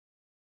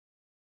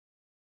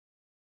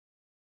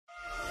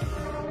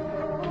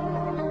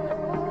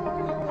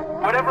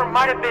Whatever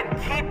might have been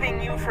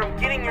keeping you from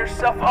getting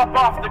yourself up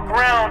off the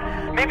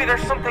ground, maybe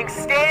there's something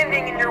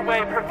standing in your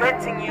way,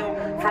 preventing you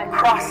from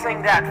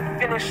crossing that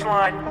finish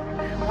line.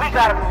 We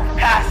gotta move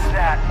past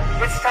that.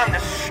 It's time to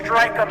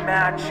strike a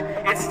match.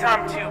 It's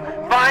time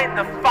to find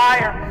the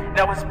fire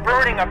that was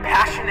burning a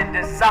passion and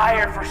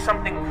desire for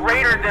something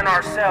greater than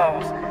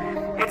ourselves.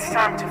 It's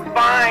time to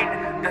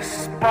find the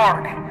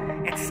spark.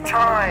 It's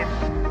time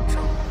to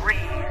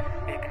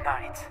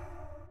reignite.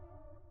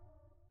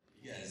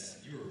 You guys,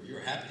 you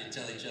were happy to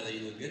tell each other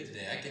you look good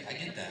today. I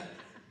get that.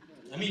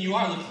 I mean, you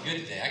are looking good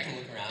today. I can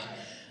look around.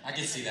 I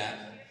can see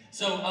that.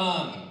 So,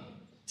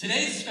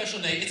 today's a special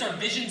day. It's our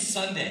Vision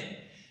Sunday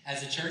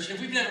as a church. And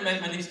if we've never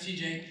met, my name's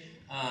TJ,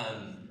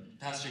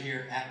 pastor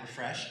here at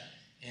Refresh.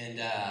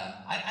 And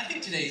I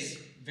think today's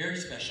very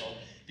special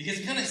because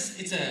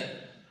it's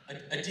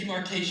a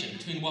demarcation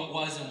between what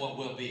was and what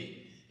will be.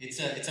 It's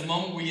a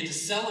moment where we get to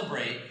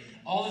celebrate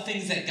all the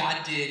things that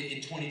God did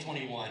in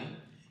 2021,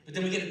 but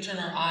then we get to turn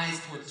our eyes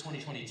towards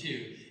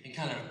 2022 and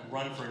kind of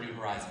run for a new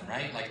horizon,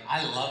 right? Like,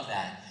 I love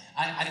that.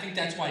 I think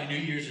that's why New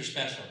Year's are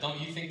special. Don't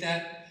you think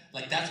that?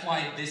 Like, that's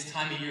why this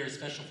time of year is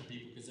special for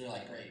people, because they're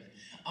like, great,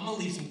 I'm going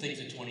to leave some things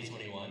in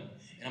 2021,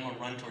 and I'm going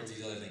to run towards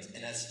these other things.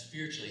 And as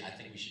spiritually, I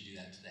think we should do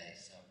that today.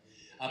 So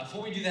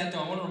before we do that, though,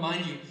 I want to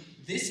remind you,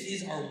 this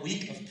is our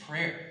week of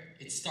prayer.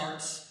 It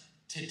starts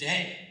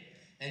today.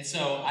 And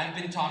so I've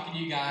been talking to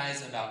you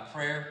guys about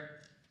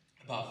prayer,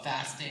 about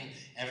fasting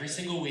every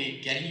single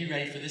week, getting you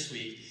ready for this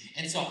week.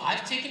 And so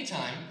I've taken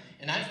time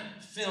and I've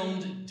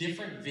filmed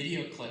different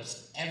video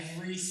clips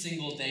every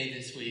single day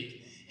this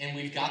week. And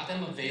we've got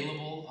them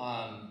available.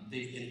 An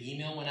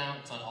email went out.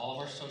 It's on all of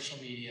our social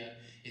media.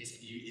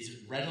 It's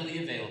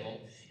readily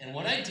available. And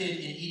what I did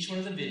in each one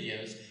of the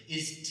videos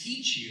is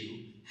teach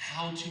you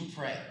how to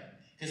pray.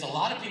 Because a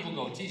lot of people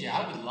go, TJ,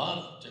 I would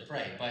love to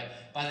pray, but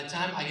by the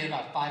time I get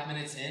about 5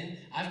 minutes in,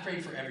 I've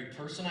prayed for every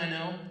person I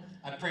know.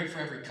 I've prayed for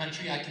every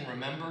country I can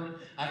remember.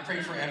 I've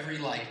prayed for every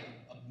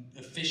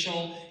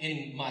official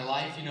in my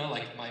life,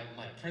 like my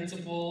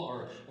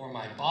principal or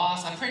my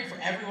boss. I prayed for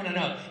everyone I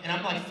know, and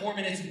I'm like 4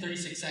 minutes and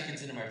 36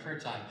 seconds into my prayer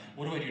time.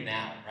 What do I do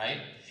now,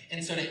 right?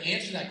 And so to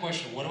answer that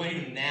question, what do I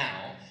do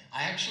now?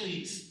 I'm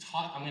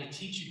going to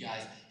teach you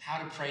guys how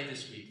to pray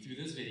this week through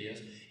those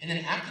videos. And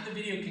then after the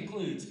video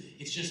concludes,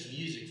 it's just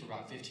music for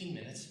about 15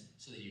 minutes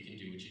so that you can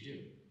do what you do.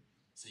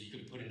 So you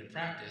can put into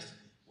practice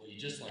what you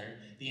just learned.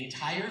 The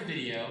entire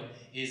video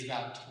is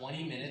about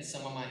 20 minutes.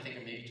 Some of them I think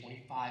are maybe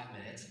 25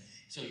 minutes.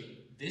 So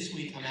this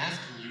week I'm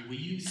asking you, will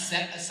you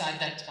set aside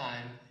that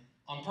time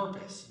on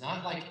purpose?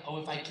 Not like,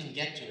 if I can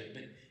get to it,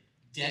 but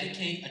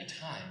dedicate a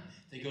time.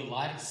 They go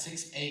live at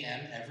 6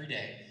 a.m. every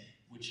day,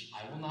 which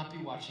I will not be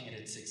watching it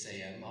at 6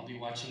 a.m. I'll be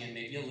watching it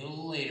maybe a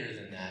little later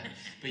than that.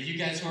 But you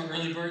guys who are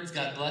early birds,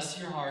 God bless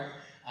your heart.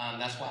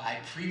 That's why I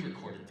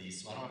pre-recorded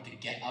these, so I don't have to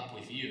get up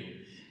with you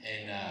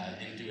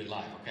and do it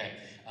live, okay?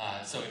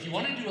 So if you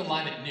want to do it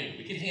live at noon,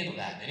 we can handle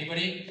that.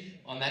 Anybody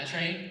on that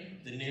train,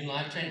 the noon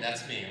live train?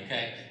 That's me,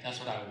 okay? That's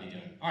what I will be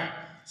doing. All right,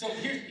 so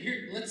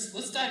here,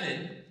 let's dive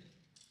in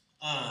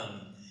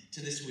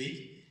to this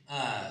week.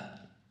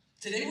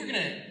 Today we're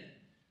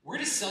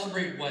gonna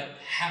celebrate what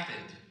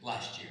happened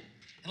last year.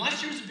 And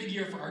last year was a big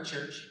year for our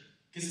church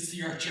because it's the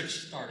year our church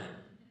started.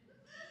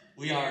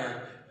 We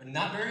are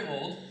not very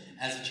old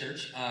as a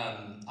church.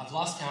 I've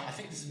lost count. I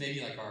think this is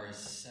maybe like our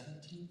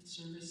 17th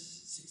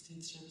service,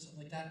 16th service,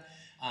 something like that.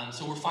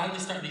 So we're finally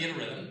starting to get a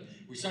rhythm.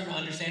 We're starting to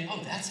understand,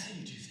 that's how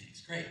you do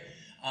things. Great.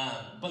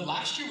 But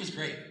last year was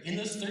great. In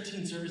those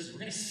 13 services,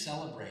 we're going to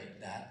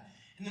celebrate that.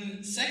 And then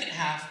the second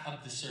half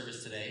of the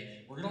service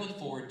today, we're going to look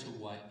forward to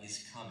what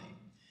is coming.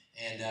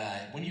 And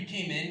when you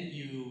came in,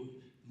 you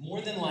more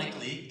than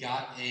likely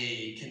got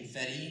a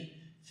confetti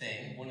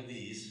thing, one of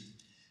these.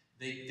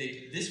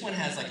 This one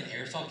has like an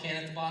aerosol can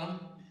at the bottom,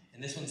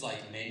 and this one's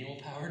like manual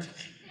powered.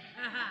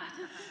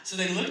 So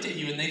they looked at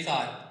you and they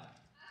thought,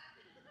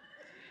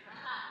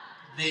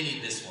 they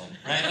need this one,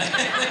 right?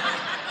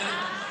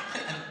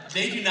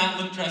 They do not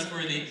look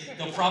trustworthy.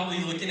 They'll probably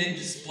look in it and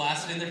just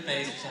blast it in their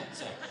face or something.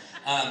 So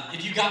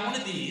if you got one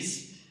of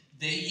these,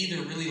 they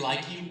either really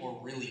like you or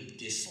really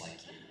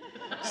dislike you.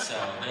 So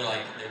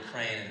they're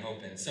praying and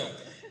hoping. So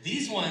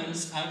these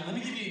ones, let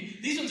me give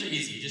you, these ones are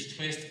easy. You just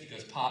twist, it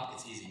goes pop,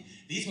 it's easy.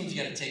 These ones,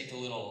 you got to take the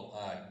little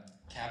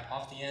cap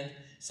off the end.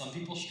 Some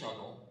people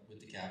struggle with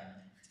the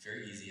cap. It's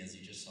very easy, as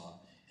you just saw.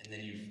 And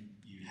then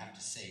you have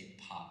to say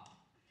pop.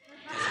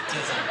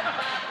 Because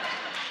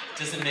it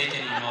doesn't make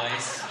any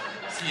noise.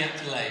 So you have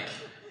to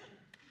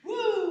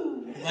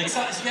woo! So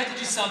you have to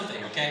do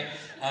something, okay?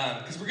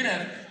 Because we're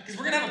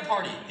gonna have a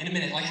party in a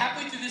minute. Like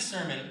halfway through this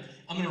sermon,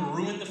 I'm gonna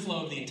ruin the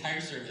flow of the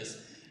entire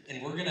service,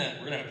 and we're gonna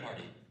have a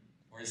party.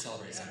 We're gonna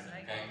celebrate something,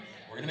 okay?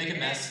 We're gonna make a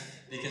mess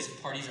because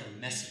parties are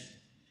messy,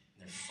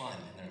 and they're fun,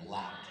 and they're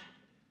loud,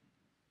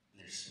 and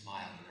they're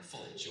smiling, and they're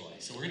full of joy.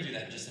 So we're gonna do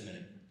that in just a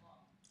minute.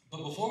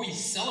 But before we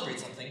celebrate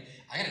something,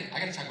 I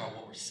gotta talk about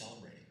what we're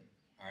celebrating.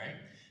 All right?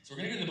 So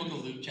we're gonna go to the book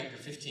of Luke, chapter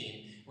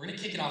 15. We're gonna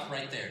kick it off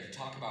right there to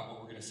talk about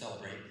what we're gonna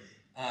celebrate.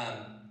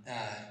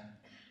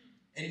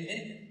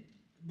 And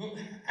But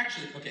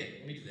actually, okay,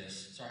 let me do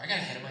this. Sorry, I got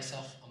ahead of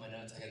myself on my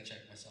notes. I got to check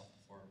myself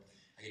before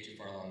I get too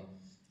far along.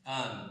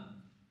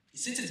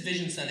 Since it's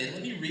Vision Sunday,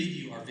 let me read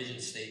you our vision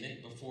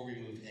statement before we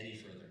move any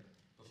further,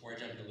 before I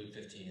jump into Luke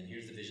 15. And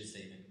here's the vision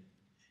statement.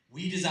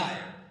 We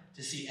desire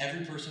to see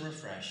every person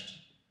refreshed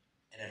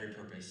and every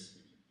purpose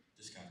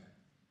discovered.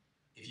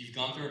 If you've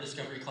gone through a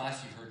discovery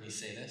class, you've heard me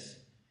say this.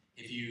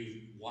 If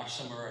you've watched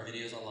some of our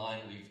videos online,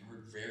 we've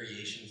heard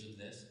variations of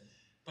this.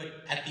 But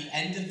at the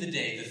end of the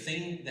day, the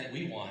thing that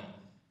we want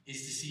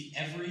is to see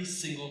every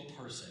single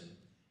person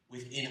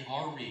within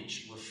our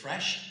reach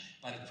refreshed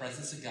by the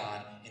presence of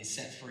God and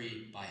set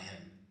free by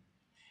Him.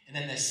 And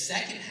then the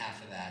second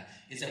half of that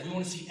is that we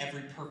want to see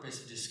every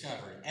purpose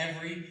discovered.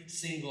 Every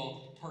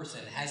single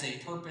person has a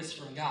purpose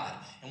from God.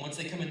 And once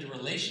they come into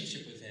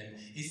relationship with Him,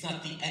 it's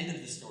not the end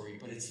of the story,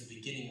 but it's the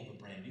beginning of a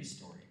brand new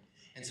story.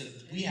 And so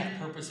we have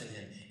purpose in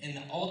Him. And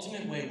the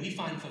ultimate way we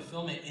find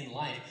fulfillment in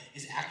life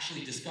is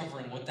actually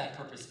discovering what that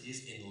purpose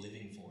is and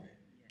living for it.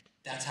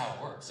 That's how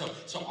it works.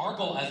 So our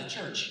goal as a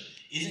church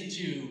isn't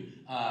to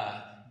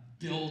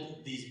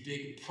build these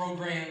big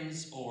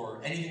programs or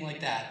anything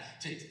like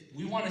that.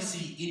 We want to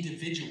see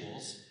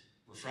individuals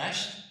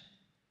refreshed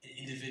and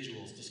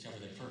individuals discover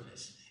their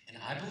purpose. And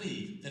I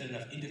believe that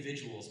enough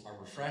individuals are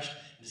refreshed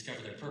and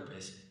discover their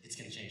purpose, it's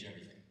going to change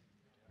everything.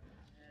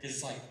 Because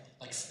it's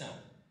like snow.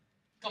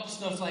 A couple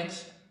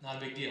snowflakes, not a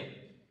big deal.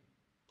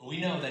 But we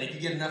know that if you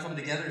get enough of them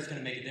together, it's going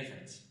to make a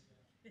difference.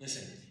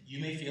 Listen,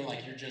 you may feel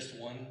like you're just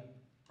one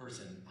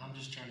person. I'm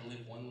just trying to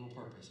live one little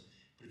purpose.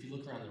 But if you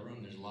look around the room,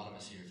 there's a lot of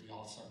us here. If we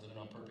all start living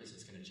on purpose,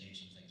 it's going to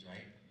change some things,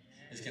 right?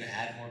 It's going to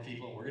add more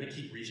people. We're going to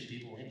keep reaching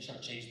people. We're going to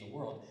start changing the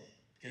world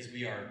because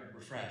we are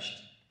refreshed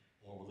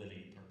while we're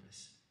living in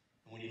purpose.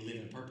 And when you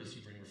live in purpose,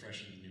 you bring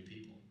refreshing to new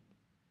people.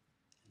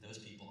 And those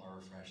people are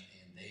refreshed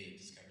and they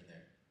discover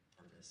their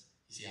purpose.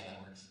 You see how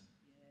that works?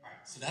 All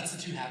right, so that's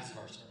the two halves of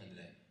our sermon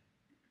today.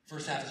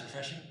 First half is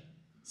refreshing.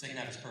 Second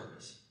half is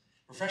purpose.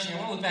 Refreshing, I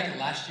want to look back at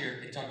last year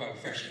and talk about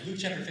refreshing. Luke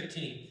chapter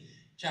 15,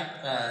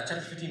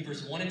 chapter 15,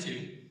 verses 1 and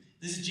 2.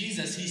 This is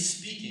Jesus, he's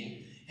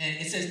speaking, and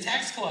it says,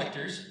 tax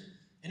collectors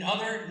and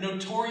other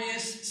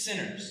notorious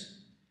sinners.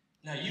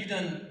 Now, you've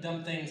done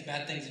dumb things,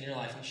 bad things in your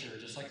life, I'm sure,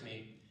 just like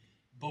me.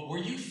 But were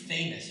you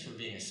famous for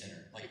being a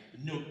sinner? Like,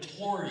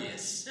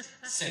 notorious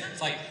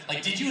sinners? Like,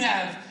 did you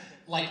have,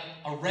 like,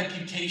 a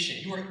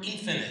reputation? You were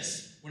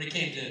infamous when it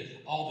came to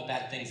all the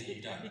bad things that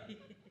you've done.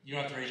 You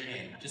don't have to raise your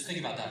hand. Just think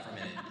about that for a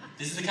minute.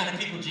 This is the kind of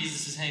people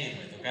Jesus is hanging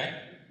with, okay?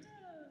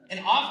 And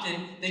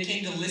often, they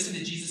came to listen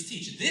to Jesus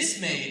teach. This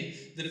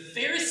made the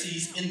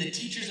Pharisees and the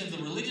teachers of the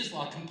religious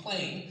law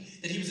complain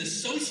that he was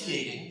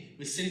associating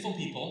with sinful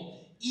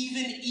people,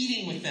 even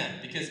eating with them.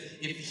 Because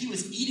if he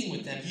was eating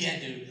with them, he had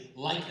to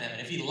like them.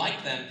 And if he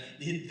liked them,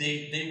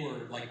 they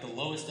were like the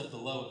lowest of the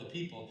low of the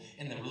people.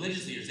 And the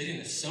religious leaders, they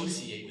didn't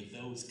associate with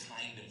those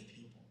kind of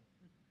people.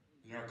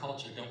 In our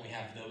culture, don't we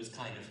have those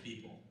kind of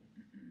people?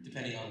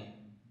 Depending on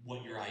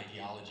what your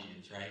ideology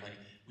is, right? Like,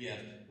 we have,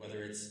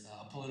 whether it's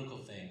a political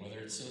thing, whether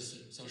it's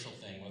a social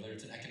thing, whether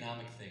it's an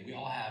economic thing, we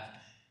all have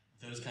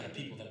those kind of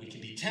people that we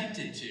can be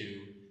tempted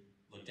to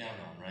look down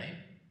on, right?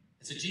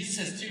 And so Jesus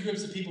has two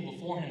groups of people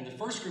before him. The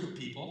first group of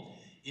people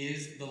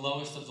is the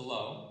lowest of the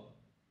low.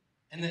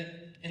 And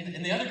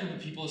the other group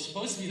of people is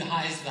supposed to be the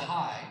highest of the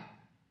high.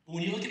 But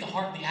when you look at the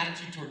heart and the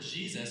attitude towards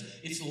Jesus,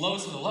 it's the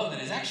lowest of the low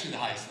that is actually the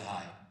highest of the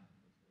high.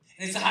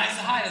 And it's the highest of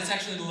the high that's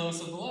actually the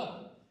lowest of the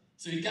low.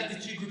 So you've got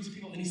these two groups of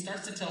people, and he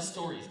starts to tell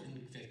stories in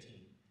Luke 15.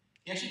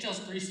 He actually tells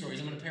three stories.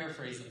 I'm going to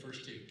paraphrase the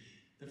first two.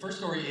 The first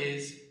story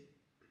is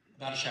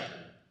about a shepherd.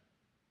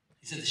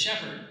 He said the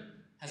shepherd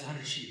has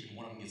 100 sheep, and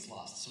one of them gets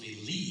lost. So he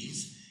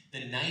leaves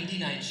the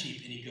 99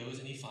 sheep, and he goes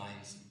and he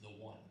finds the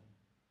one.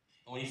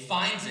 And when he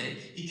finds it,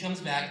 he comes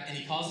back, and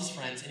he calls his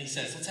friends, and he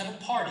says, let's have a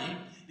party,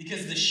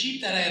 because the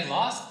sheep that I had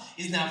lost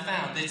is now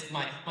found.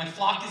 My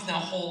flock is now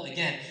whole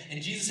again.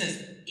 And Jesus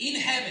says, in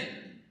heaven,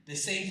 the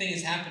same thing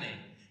is happening.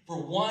 For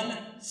one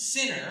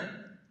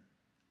sinner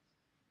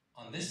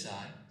on this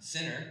side,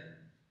 sinner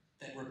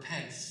that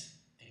repents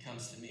and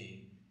comes to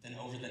me, than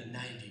over the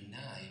 99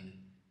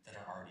 that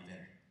are already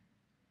there.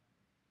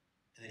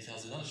 And then he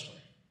tells another story.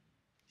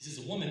 He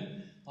says a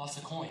woman lost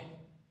a coin.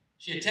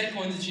 She had 10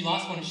 coins and she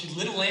lost one, and she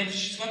lit a lamp,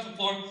 she swept the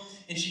floor,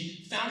 and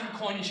she found her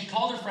coin, and she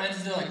called her friends,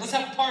 and they're like, let's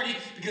have a party,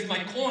 because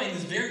my coin,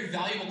 this very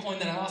valuable coin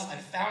that I lost, I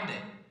found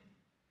it.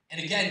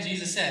 And again,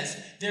 Jesus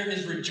says, there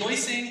is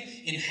rejoicing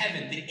in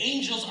heaven. The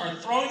angels are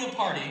throwing a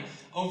party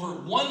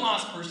over one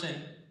lost person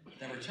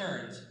that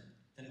returns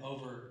than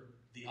over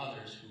the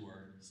others who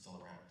are still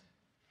around.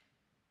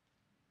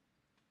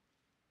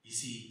 You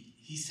see,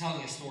 he's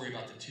telling a story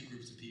about the two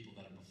groups of people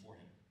that are before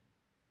him.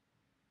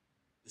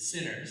 The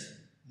sinners,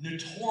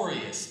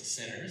 notorious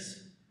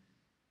sinners,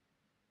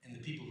 and the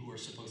people who are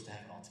supposed to have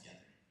it all together.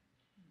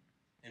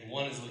 And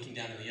one is looking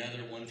down at the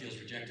other, one feels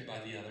rejected by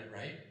the other,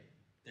 right?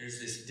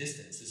 There's this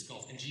distance, this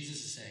gulf. And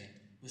Jesus is saying,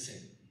 listen,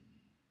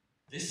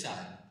 this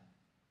side,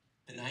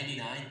 the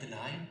 99, the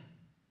 9,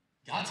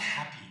 God's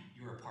happy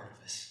you're a part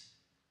of this.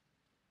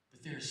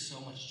 But there is so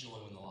much joy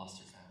when the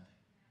lost are found.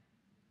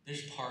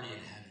 There's party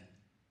in heaven.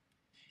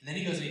 And then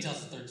he goes and he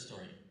tells the third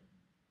story.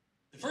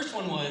 The first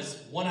one was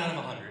 1 out of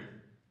 100.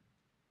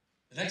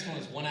 The next one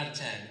was 1 out of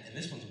 10. And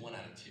this one's 1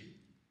 out of 2.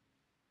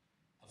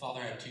 A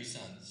father had 2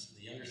 sons.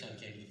 The younger son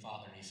came to the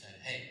father and he said,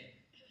 hey,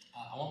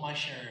 I want my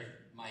share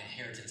of my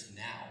inheritance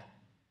now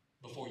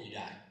before you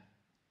die.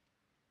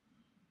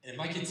 And if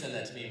my kid said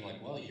that to me, I'm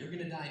like, well, you're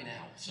going to die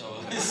now. So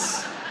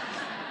this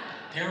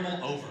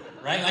parable over,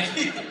 right? Like,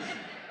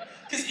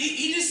 because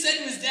he just said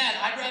to his dad,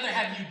 I'd rather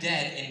have you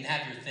dead and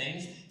have your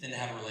things than to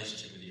have a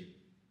relationship with you.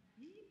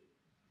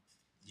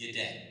 You're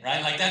dead,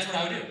 right? Like, that's what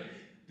I would do.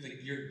 Be like,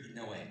 you're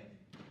no way.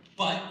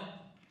 But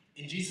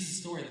in Jesus'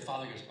 story, the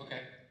father goes,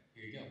 okay,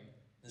 here you go.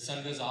 The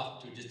son goes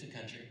off to a distant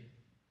country,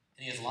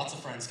 and he has lots of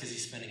friends because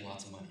he's spending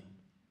lots of money.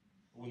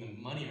 But when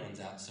the money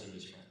runs out, so do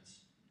his friends.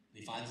 And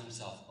he finds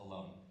himself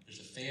alone. There's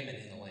a famine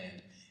in the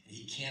land, and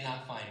he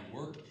cannot find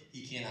work.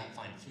 He cannot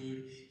find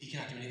food. He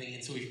cannot do anything.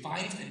 And so he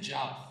finds a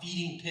job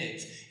feeding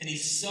pigs, and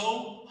he's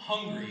so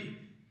hungry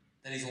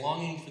that he's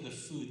longing for the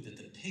food that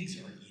the pigs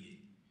are eating.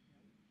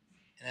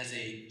 And as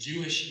a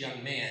Jewish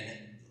young man,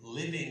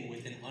 living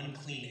with an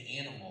unclean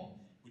animal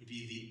would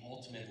be the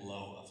ultimate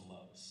low of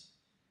lows.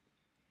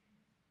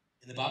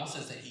 And the Bible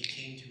says that he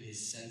came to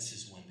his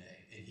senses one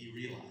day, and he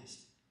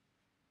realized,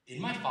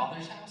 in my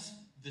father's house,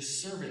 the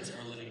servants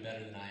are living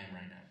better than I am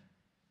right now.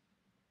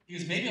 He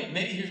goes, maybe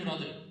here's what I'll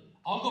do.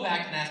 I'll go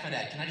back and ask my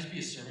dad, can I just be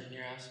a servant in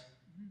your house?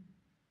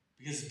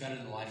 Because it's better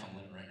than the life I'm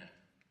living right now.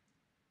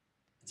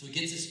 And so he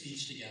gets his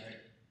speech together.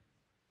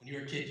 When you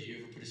were a kid, did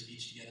you ever put a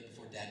speech together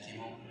before dad came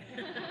home?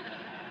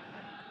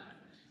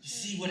 You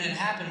see, what had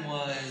happened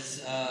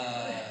was,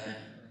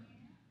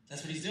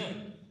 that's what he's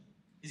doing.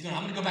 He's going,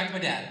 I'm going to go back to my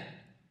dad.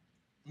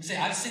 I'm going to say,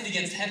 I've sinned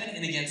against heaven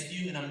and against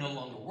you, and I'm no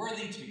longer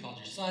worthy to be called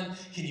your son.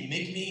 Can you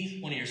make me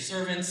one of your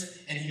servants?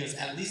 And he goes,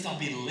 at least I'll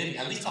be living.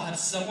 At least I'll have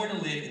somewhere to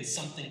live and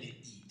something to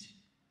eat.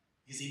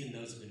 Because even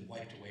those have been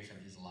wiped away from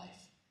his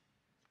life.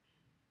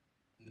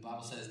 And the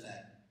Bible says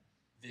that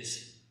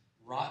this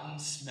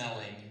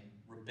rotten-smelling,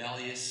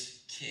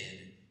 rebellious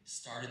kid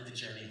started the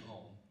journey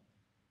home.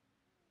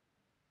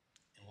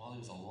 And while he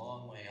was a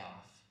long way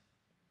off,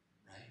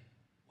 right?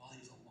 While he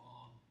was a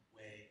long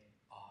way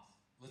off.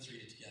 Let's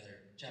read it together.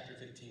 Chapter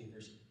 15,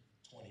 verse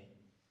 20.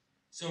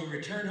 So he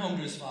returned home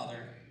to his father,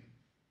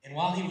 and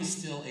while he was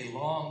still a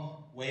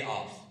long way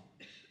off,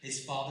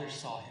 his father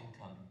saw him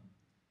coming.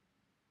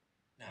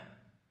 Now,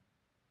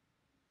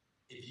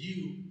 if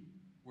you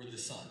were the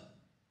son,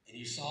 and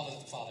you saw that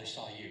the father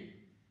saw you,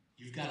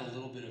 you've got a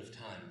little bit of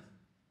time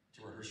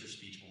to rehearse your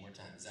speech one more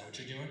time. Is that what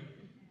you're doing?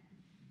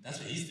 That's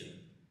what he's doing.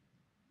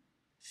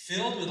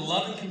 Filled with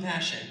love and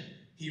compassion,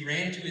 he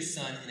ran to his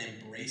son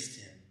and embraced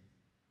him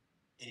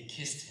and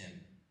kissed him.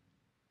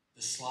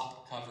 The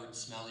slop-covered,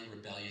 smelly,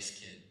 rebellious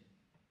kid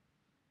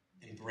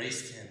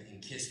embraced him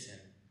and kissed him.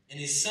 And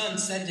his son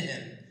said to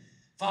him,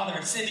 Father,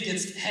 I've sinned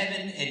against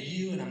heaven and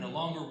you, and I'm no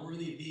longer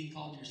worthy of being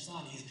called your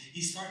son.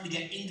 He's starting to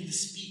get into the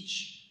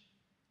speech.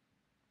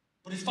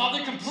 But his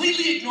father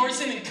completely ignores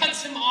him and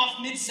cuts him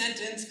off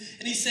mid-sentence,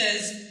 and he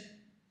says,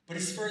 but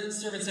his father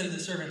said to the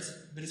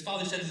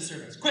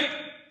servants, quick,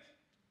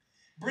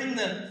 bring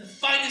the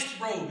finest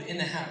robe in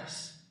the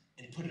house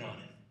and put it on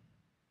him.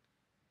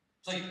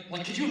 It's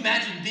like, could you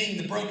imagine being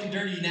the broken,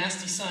 dirty,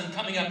 nasty son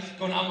coming up,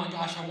 going, oh my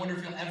gosh, I wonder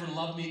if he'll ever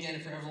love me again,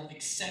 if he'll ever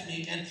accept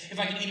me again, if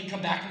I can even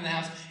come back into the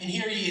house. And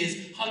here he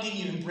is, hugging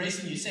you,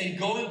 embracing you, saying,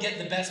 go and get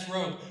the best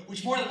robe,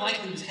 which more than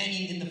likely was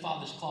hanging in the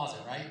father's closet,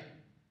 right?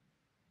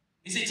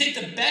 He said, take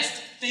the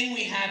best thing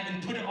we have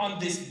and put it on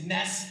this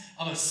mess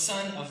of a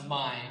son of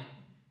mine.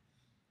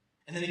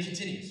 And then he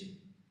continues.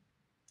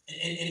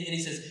 And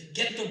he says,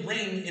 get the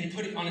ring and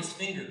put it on his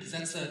finger, because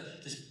that's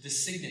the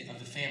signet of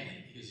the family.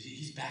 He goes,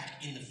 he's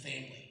back in the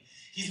family.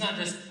 He's not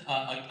just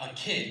a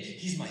kid.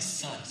 He's my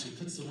son. So he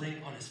puts the ring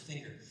on his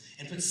finger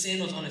and puts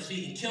sandals on his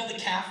feet and kill the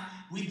calf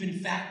we've been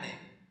fattening.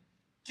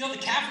 Kill the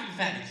calf we've been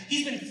fattening.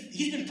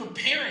 He's been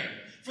preparing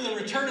for the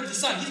return of the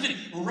son. He's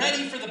been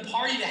ready for the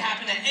party to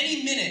happen at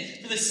any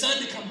minute for the son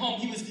to come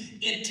home. He was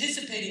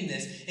anticipating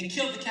this and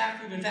killed the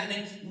calf we've been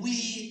fattening.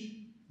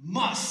 We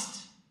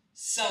must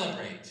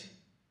celebrate.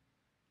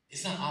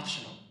 It's not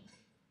optional.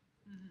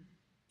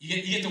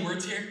 You get the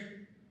words here?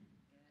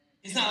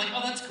 It's not like,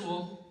 oh, that's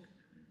cool.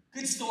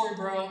 Good story,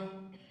 bro.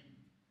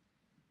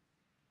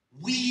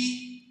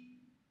 We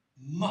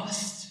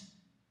must.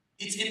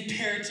 It's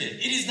imperative.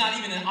 It is not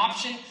even an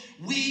option.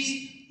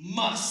 We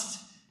must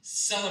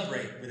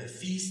celebrate with a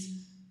feast,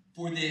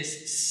 for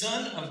this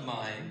son of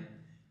mine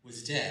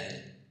was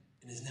dead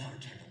and is now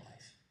returned to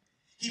life.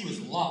 He was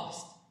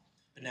lost,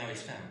 but now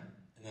he's found.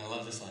 And I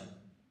love this line.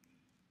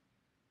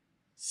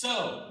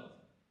 So,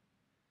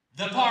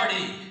 the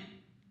party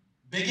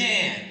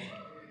began.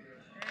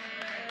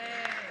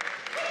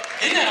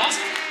 Isn't that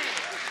awesome?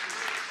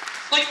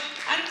 Like,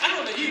 I don't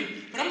know about you,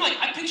 but I'm like,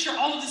 I picture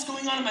all of this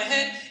going on in my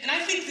head, and I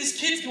think this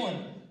kid's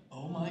going,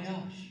 oh my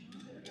gosh,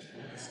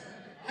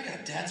 I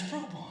got dad's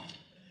robe on.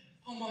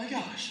 Oh my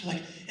gosh.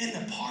 Like, and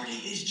the party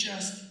is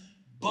just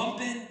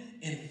bumping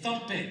and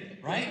thumping,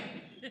 right?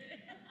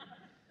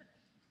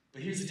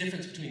 But here's the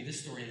difference between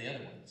this story and the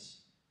other ones.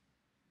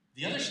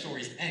 The other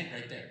stories end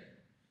right there.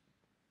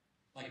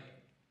 Like,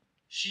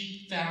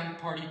 sheep found,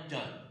 party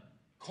done.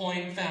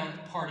 Coin found,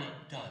 party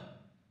done.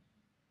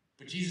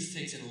 But Jesus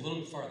takes it a little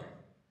bit farther.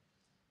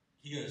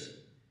 He goes,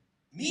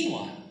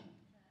 meanwhile,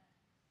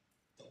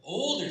 the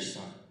older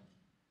son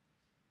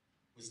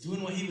was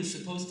doing what he was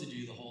supposed to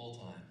do the whole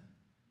time.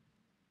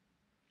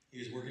 He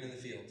was working in the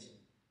fields.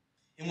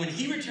 And when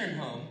he returned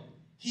home,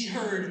 he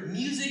heard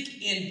music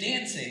and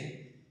dancing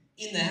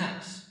in the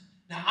house.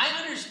 Now,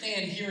 I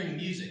understand hearing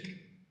music,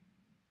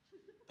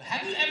 but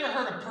have you ever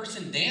heard a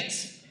person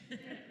dance?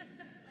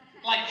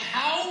 Like,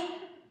 how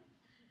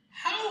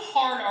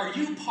hard are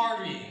you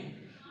partying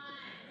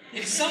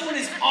if someone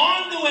is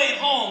on the way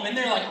home and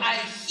they're like, I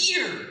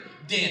hear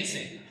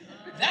dancing?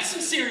 That's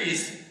some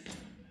serious,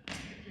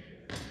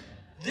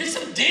 there's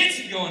some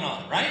dancing going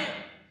on, right?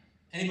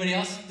 Anybody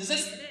else? Does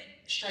this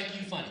strike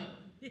you funny?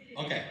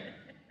 Okay.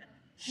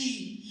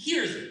 He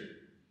hears it.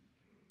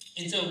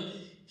 And so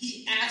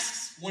he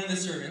asks one of the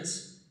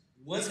servants,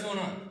 what's going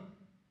on?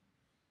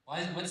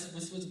 What's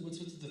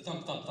the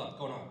thump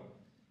going on?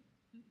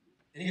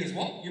 And he goes,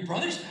 well, your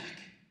brother's back.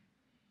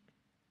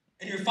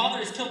 And your father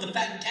has killed the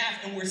fattened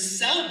calf, and we're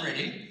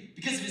celebrating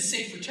because of his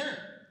safe return.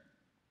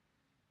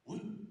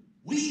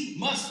 We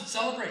must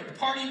celebrate. The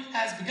party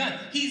has begun.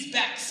 He's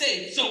back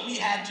safe, so we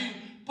had to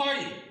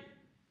party.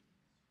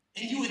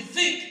 And you would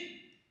think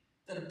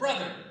that a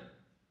brother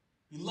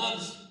who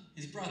loves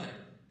his brother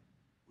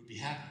would be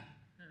happy.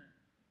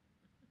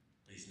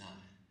 But he's not.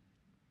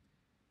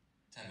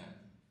 Time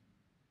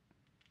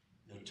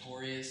out.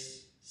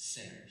 Notorious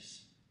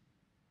sinners.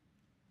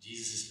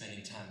 Jesus is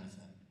spending time with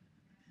them.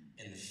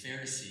 And the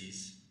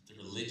Pharisees, the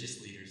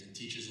religious leaders and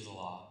teachers of the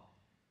law,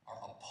 are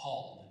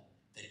appalled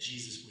that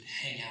Jesus would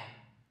hang out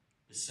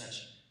with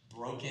such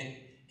broken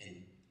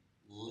and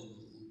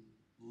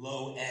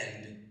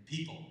low-end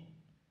people.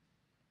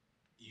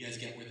 You guys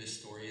get where this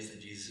story is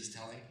that Jesus is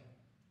telling?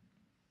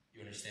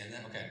 You understand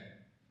that? Okay.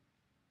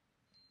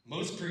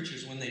 Most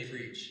preachers, when they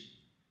preach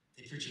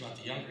about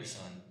the younger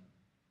son,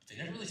 but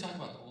they never really talk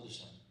about the older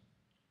son.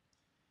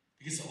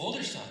 Because the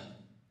older son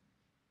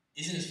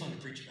isn't as fun to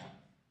preach about.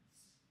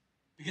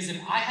 Because if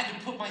I had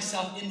to put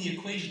myself in the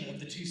equation of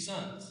the two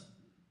sons,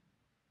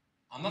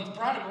 I'm not the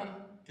prodigal,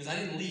 because I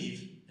didn't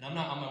leave, and I'm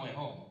not on my way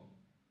home.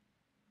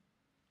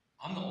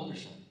 I'm the older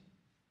son.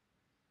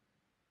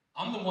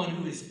 I'm the one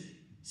who is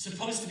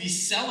supposed to be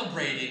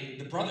celebrating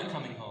the brother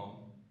coming home,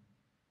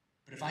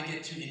 but if I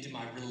get too into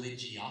my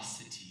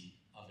religiosity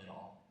of it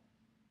all,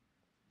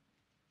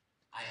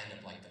 I end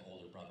up like the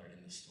older brother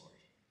in this story.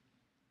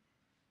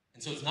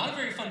 And so it's not a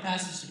very fun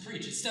passage to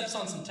preach. It steps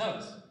on some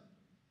toes.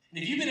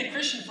 And if you've been a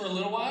Christian for a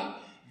little while,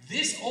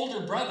 this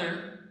older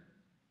brother,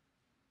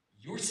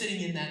 you're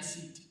sitting in that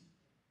seat.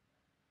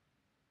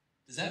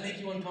 Does that make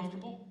you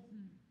uncomfortable?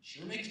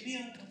 Sure makes me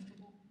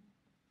uncomfortable.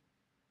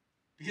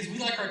 Because we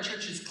like our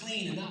churches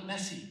clean and not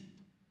messy.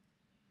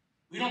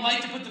 We don't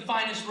like to put the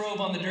finest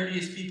robe on the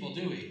dirtiest people,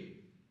 do we?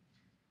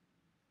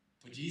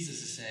 But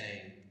Jesus is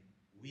saying,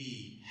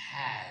 we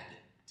had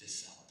to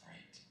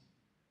celebrate.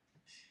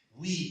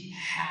 We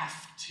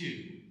have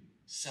to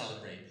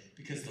celebrate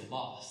because the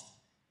lost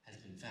has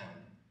been found.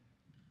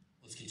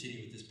 Let's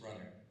continue with this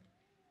brother.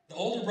 The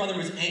older brother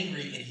was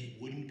angry and he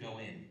wouldn't go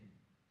in.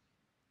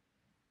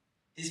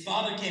 His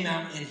father came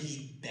out and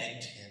he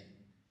begged him.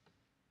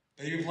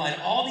 But he replied,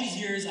 all these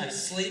years I've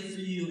slaved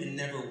for you and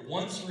never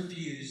once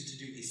refused to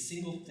do a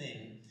single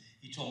thing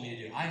you told me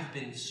to do. I've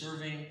been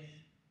serving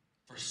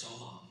for so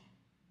long.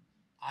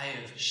 I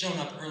have shown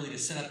up early to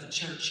set up the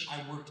church.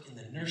 I worked in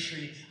the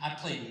nursery. I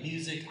played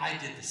music. I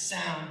did the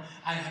sound.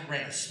 I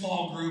ran a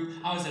small group.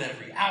 I was at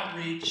every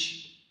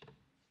outreach.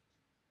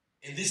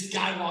 And this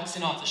guy walks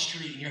in off the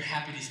street and you're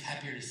happier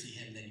to see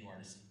him than you are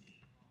to see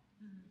me.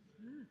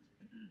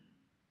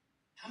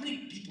 How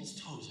many people's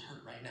toes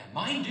hurt right now?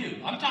 Mine do.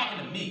 I'm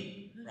talking to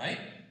me, right?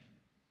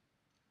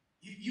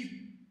 It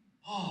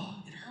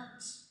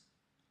hurts.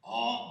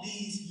 All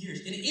these years.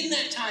 And in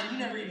that time, you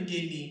never even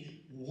gave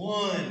me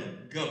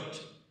one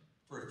goat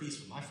for a feast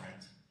with my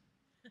friends.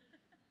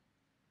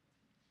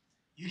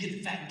 You get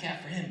the fattened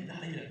calf for him,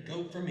 not even a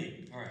goat for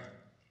me. All right.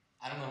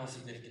 I don't know how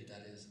significant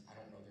that is. I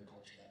don't know their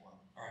culture that well.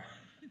 All right.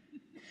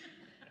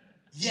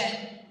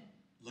 Yet,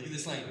 look at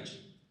this language.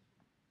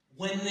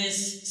 When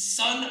this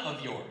son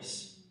of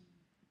yours,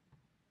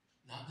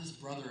 not this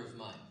brother of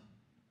mine.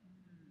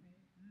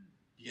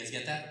 You guys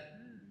get that?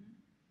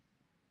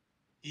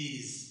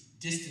 He's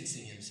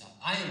distancing himself.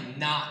 I am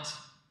not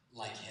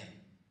like him.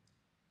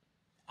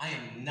 I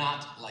am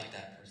not like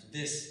that person.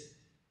 This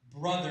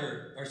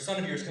brother or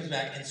son of yours comes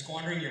back and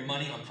squandering your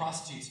money on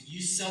prostitutes.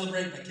 You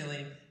celebrate by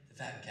killing the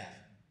fattened calf.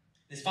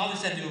 His father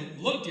said to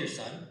him, look, dear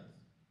son,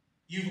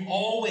 you've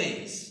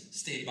always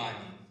stayed by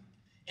me.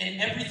 And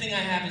everything I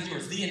have is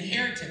yours. The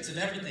inheritance of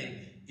everything,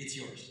 it's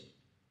yours.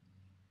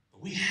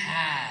 But we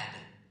had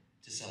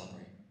to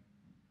celebrate.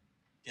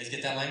 You guys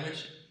get that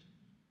language?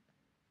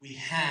 We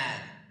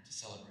had to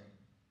celebrate.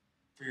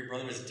 For your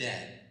brother was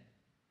dead,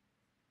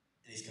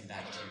 and he's come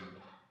back to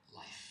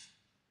life.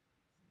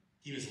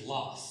 He was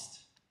lost,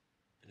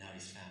 but now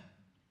he's found.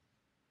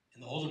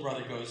 And the older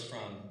brother goes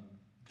from,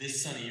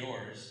 this son of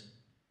yours,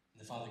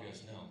 and the father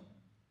goes, no,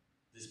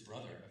 this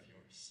brother of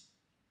yours.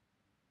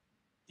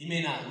 He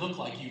may not look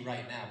like you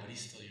right now, but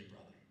he's still your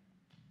brother.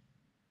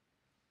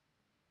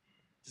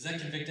 Does that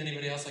convict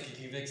anybody else like it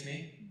convicts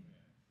me?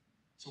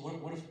 So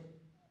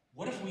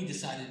what if we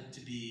decided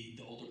to be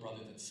the older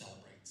brother that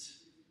celebrates?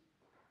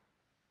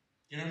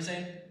 You know what I'm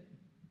saying?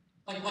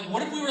 Like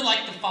what if we were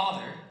like the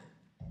father,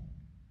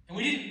 and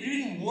we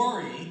didn't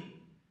worry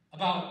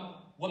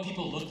about what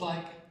people looked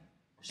like,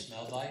 or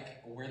smelled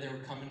like, or where they were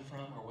coming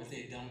from, or what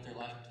they had done with their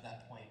life up to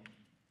that point.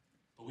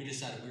 But we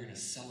decided we were going to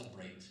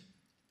celebrate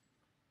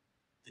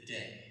the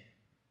day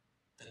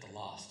that the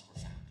lost were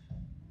found.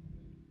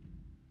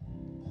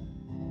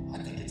 I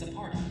think it's a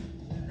party,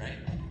 right?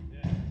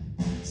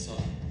 So,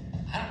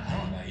 I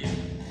don't know about you.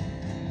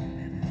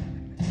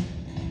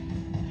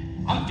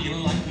 I'm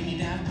feeling like we need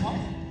to have a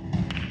party.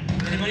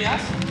 Anybody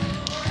else?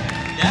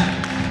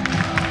 Yeah?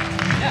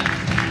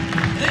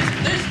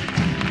 There's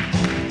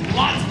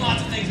lots and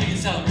lots of things we can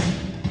celebrate.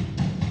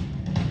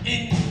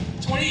 In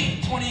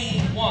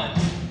 2021,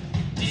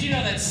 did you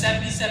know that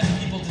 77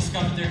 people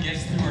discovered their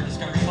gifts through our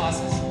discovery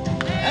classes?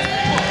 That's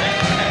pretty cool, right?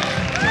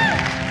 Okay.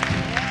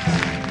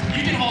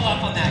 You can hold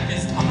off on that,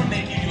 because I'm going to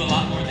make you do a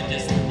lot more than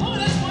just, oh,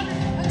 that's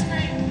wonderful, that's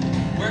great.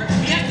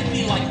 We have to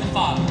be like the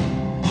Father,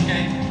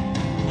 okay?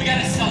 We got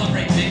to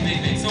celebrate big,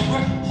 big, big. So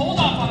hold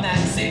off on that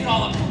and save it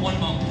all up for one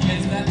moment. You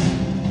guys do that?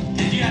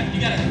 Because you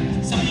got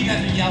to, some of you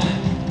guys are yelling,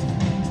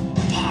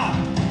 pop,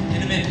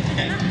 in a minute,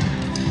 okay?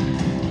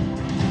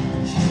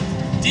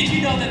 Did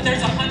you know that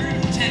there's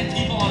 110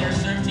 people on our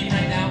serve team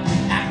right now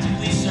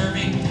actively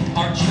serving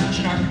our church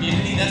and our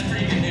community? That's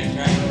pretty good news,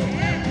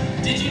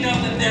 right? Did you know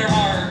that there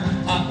are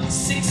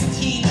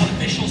 16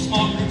 official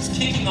small groups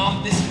kicking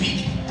off this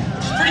week?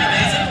 Which is pretty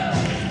amazing.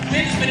 We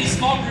have as many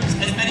small groups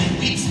as many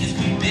weeks as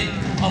we've been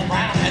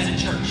around as a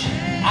church.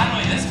 I don't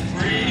know, that's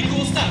pretty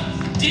cool stuff.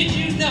 Did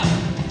you know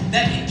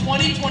that in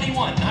 2021,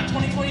 not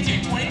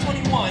 2022,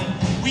 2021,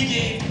 we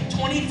gave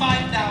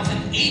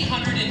 $25,893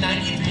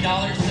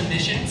 to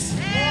missions?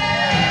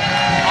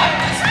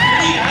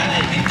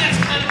 I think that's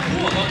kind of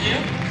cool, don't you?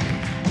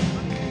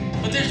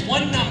 But there's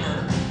one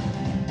number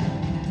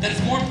that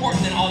is more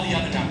important than all the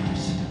other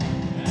numbers.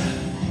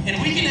 And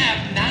we can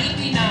have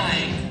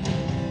 99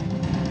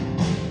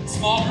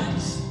 small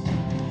groups.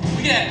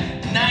 We can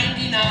have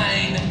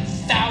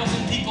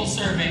 99,000 people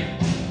serving.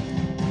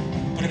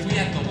 But if we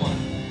have the one,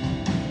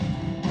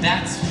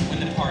 that's when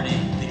the party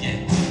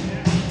begins.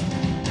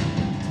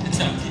 And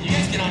so, can you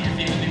guys get on your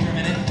feet with me for a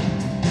minute?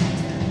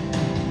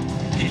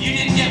 If you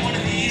didn't get one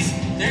of these,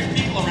 there's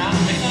people around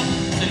with them.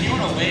 So if you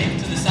want to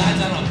wave to the sides,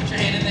 I don't know, put your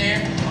hand in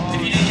there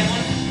if you didn't get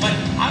one. But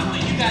I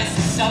want you guys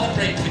to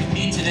celebrate with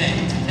me today.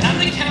 And I'm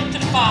going to count to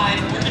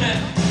 5. We're going to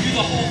do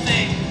the whole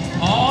thing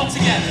all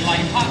together,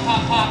 like pop,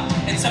 pop, pop.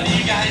 And some of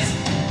you guys,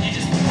 you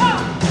just,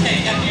 okay,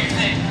 you got to do your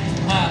thing.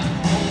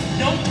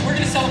 No, we're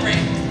going to celebrate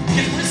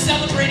because we're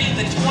celebrating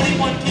the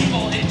 21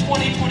 people in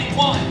 2021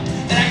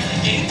 that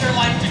actually gave their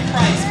life to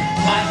Christ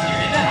last year.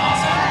 Isn't that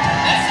awesome?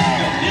 That's some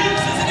good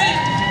news, isn't it?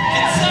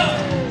 And so,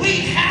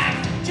 we have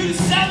to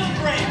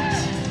celebrate.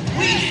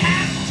 We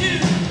have to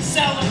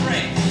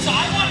celebrate. So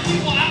I want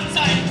people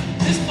outside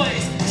this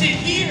place to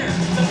hear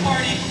the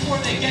party before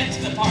they get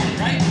to the party,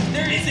 right?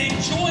 There is a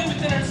joy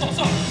within our soul.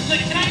 So,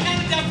 like, can I count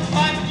it down for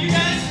 5 with you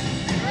guys?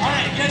 All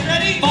right, you guys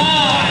ready? 5,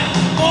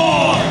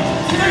 4,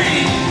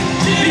 3,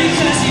 2,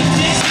 because you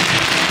did.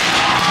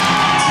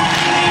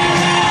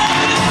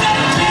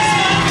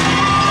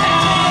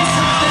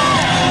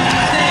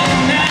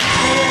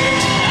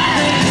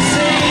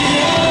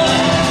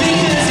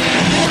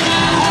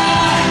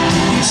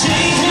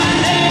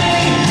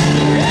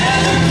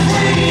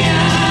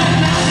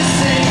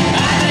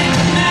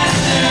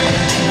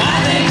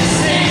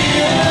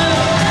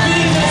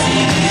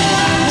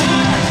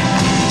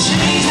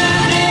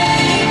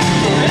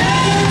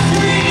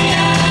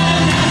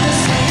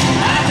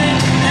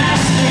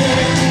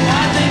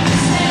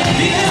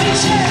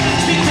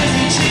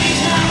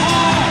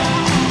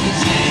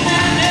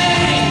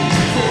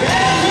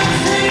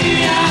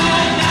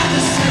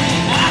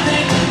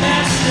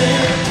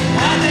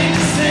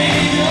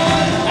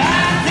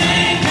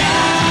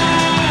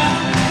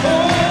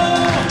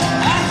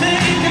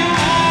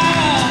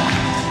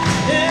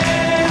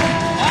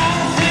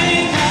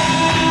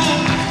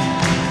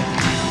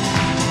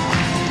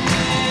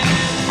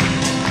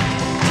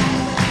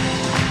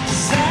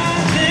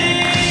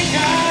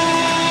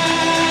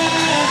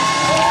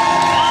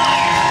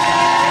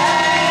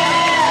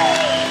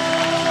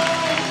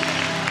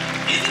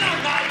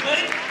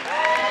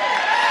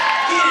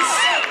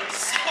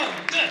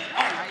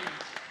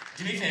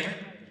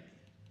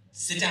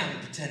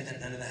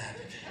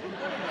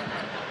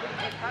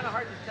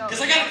 Because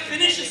I got to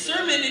finish a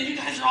sermon and you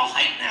guys are all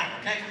hyped now,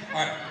 okay?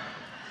 All right.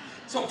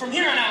 So from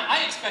here on out,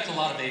 I expect a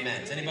lot of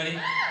amens. Anybody?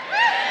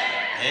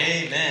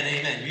 Amen,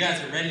 amen. You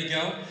guys are ready to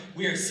go?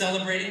 We are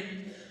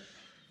celebrating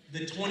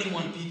the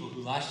 21 people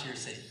who last year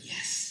said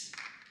yes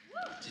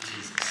to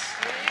Jesus.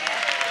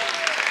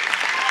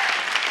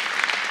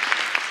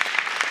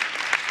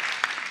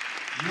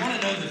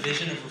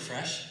 vision of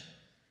refresh,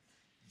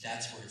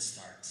 that's where it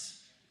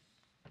starts.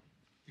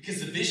 Because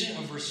the vision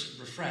of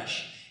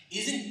refresh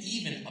isn't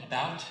even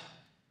about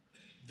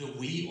the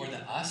we or the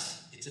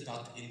us. It's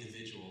about the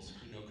individuals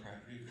who know Christ,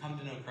 who come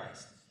to know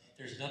Christ.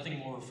 There's nothing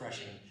more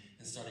refreshing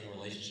than starting a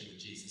relationship with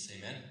Jesus.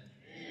 Amen?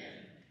 Amen.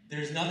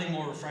 There's nothing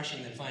more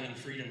refreshing than finding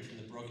freedom from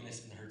the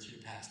brokenness and the hurts of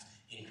your past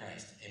in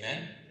Christ.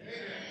 Amen? Amen.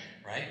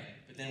 Right?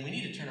 But then we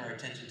need to turn our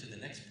attention to the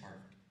next part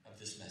of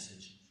this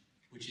message,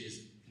 which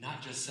is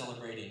not just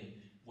celebrating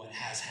what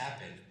has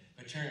happened,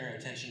 but turning our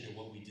attention to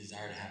what we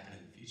desire to happen in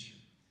the future.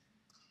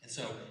 And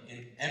so,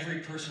 in every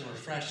person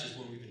refreshed is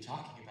what we've been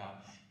talking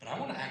about, but I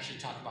want to actually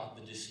talk about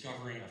the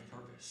discovering of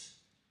purpose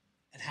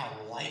and how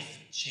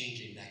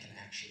life-changing that can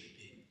actually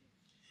be.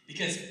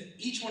 Because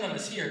each one of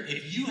us here,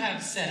 if you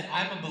have said,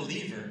 I'm a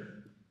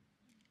believer,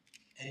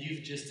 and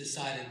you've just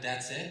decided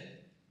that's it,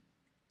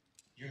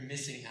 you're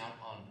missing out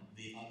on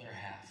the other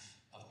half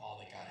of all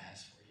that God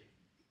has for you.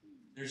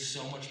 There's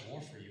so much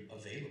more for you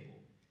available.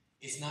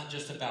 It's not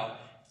just about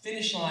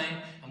finish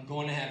line, I'm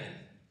going to heaven.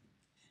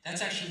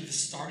 That's actually the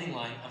starting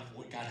line of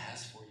what God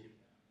has for you.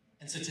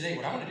 And so today,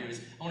 what I want to do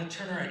is I want to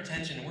turn our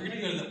attention, and we're going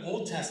to go to the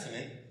Old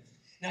Testament.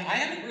 Now, I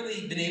haven't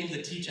really been able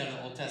to teach out of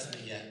the Old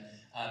Testament yet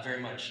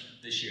very much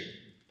this year,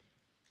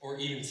 or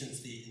even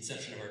since the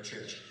inception of our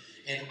church.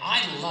 And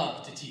I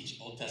love to teach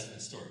Old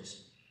Testament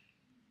stories.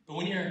 But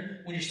when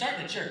you're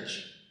starting a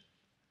church,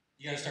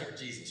 you got to start with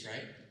Jesus,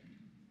 right?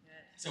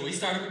 So we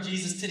started with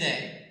Jesus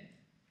today,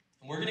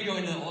 and we're going to go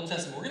into the Old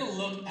Testament. We're going to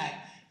look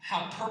at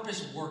how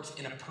purpose works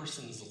in a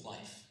person's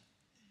life.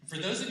 For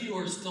those of you who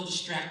are still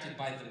distracted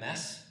by the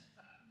mess,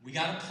 we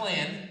got a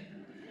plan.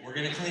 We're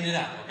going to clean it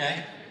up,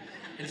 okay?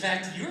 In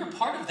fact, you're a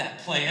part of that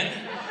plan.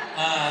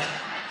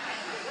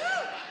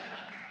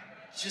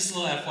 Just a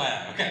little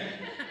FYI, okay?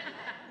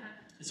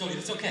 So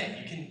it's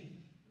okay. You can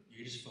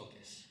just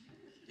focus.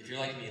 If you're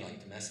like me,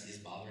 like the mess is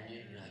bothering you,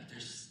 and you're like,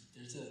 there's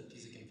a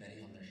piece of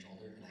confetti on their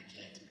shoulder, and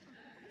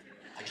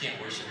I can't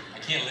worship. I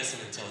can't listen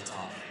until it's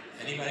off.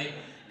 Anybody?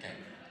 Okay.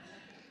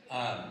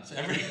 So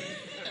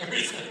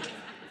everybody's like,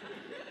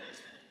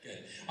 good.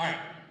 All right.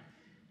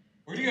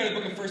 We're going to go to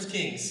the book of 1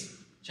 Kings,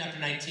 chapter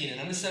 19, and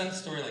I'm going to set up the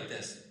story like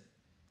this.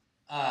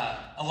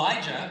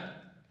 Elijah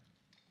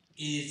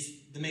is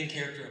the main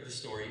character of the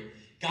story.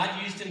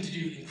 God used him to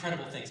do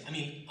incredible things. I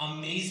mean,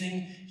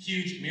 amazing,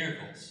 huge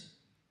miracles.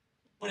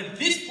 But at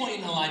this point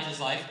in Elijah's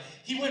life,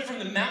 he went from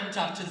the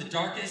mountaintop to the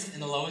darkest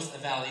and the lowest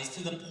of valleys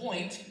to the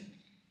point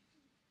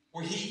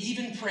where he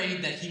even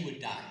prayed that he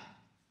would die.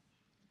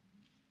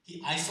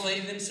 He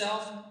isolated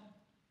himself.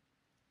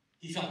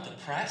 He felt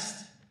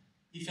depressed.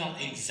 He felt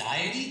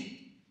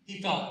anxiety.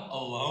 He felt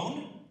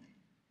alone.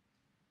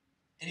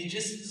 And he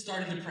just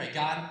started to pray,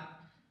 God,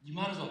 you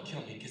might as well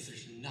kill me because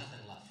there's nothing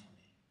left for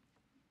me.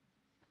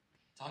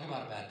 Talk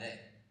about a bad day.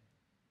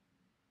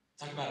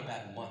 Talk about a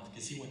bad month,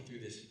 because he went through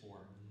this for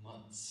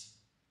months.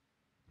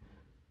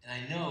 And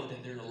I know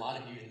that there are a lot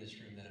of you in this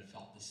room that have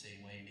felt the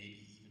same way, maybe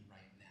even right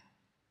now.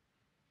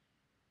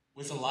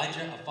 Was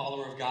Elijah a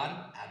follower of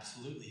God?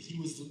 Absolutely. He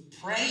was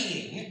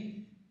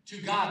praying to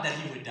God that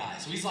he would die.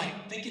 So he's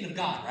like thinking of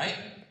God, right?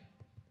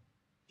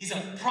 He's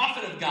a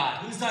prophet of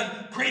God who's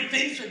done great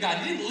things for God.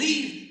 He didn't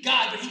leave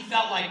God, but he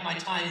felt like my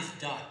time is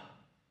done.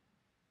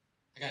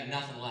 I got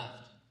nothing left.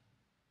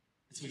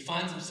 And so he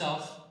finds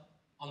himself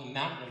on the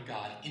mountain of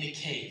God in a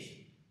cave,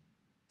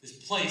 this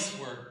place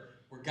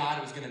where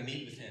God was going to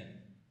meet with him.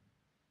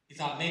 He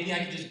thought, maybe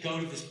I could just go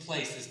to this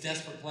place, this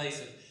desperate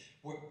place of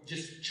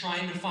just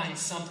trying to find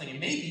something. And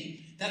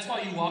maybe that's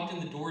why you walked in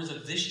the doors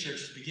of this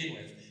church to begin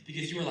with.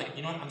 Because you were like,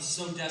 you know what, I'm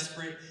so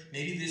desperate.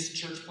 Maybe this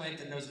church plant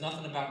that knows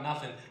nothing about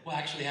nothing will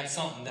actually have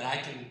something that I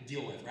can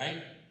deal with,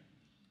 right?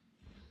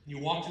 You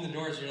walked in the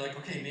doors and you're like,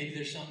 okay, maybe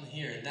there's something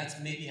here. And that's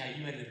maybe how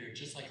you ended up here,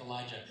 just like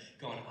Elijah,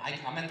 going,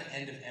 I'm at the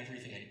end of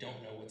everything. I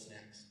don't know what's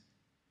next.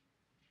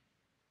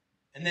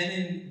 And then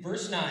in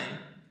verse 9,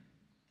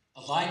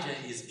 Elijah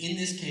is in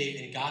this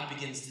cave and God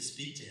begins to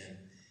speak to him.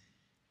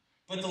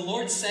 But the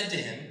Lord said to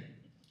him,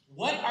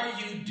 what are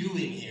you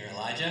doing here,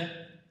 Elijah?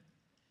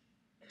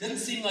 Doesn't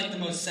seem like the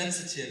most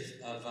sensitive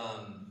of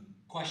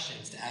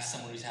questions to ask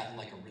someone who's having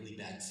like a really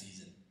bad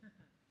season.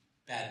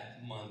 Bad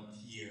month,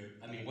 year,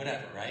 I mean,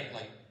 whatever, right?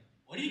 Like,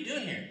 what are you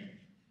doing here?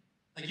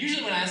 Like,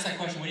 usually when I ask that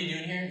question, what are you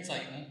doing here? It's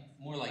like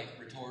more like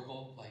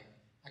rhetorical. Like,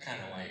 I kind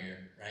of know why you're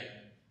here, right?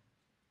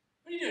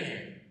 What are you doing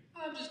here?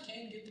 Oh, I'm just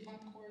came to get the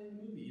popcorn in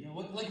the movie, you know?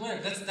 Like,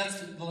 whatever.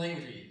 That's the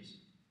language we use.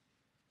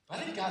 But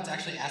I think God's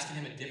actually asking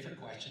him a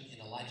different question,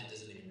 and Elijah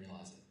doesn't even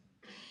realize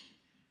it.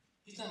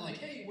 He's not like,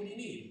 hey, what do you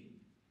need?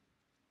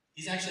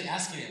 He's actually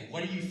asking him,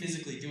 what are you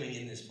physically doing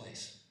in this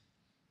place?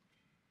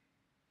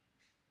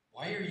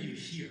 Why are you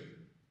here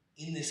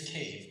in this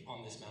cave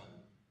on this mountain?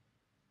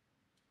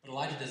 But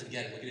Elijah doesn't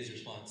get it. Look at his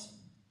response.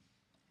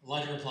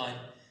 Elijah replied,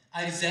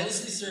 I have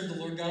zealously served the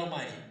Lord God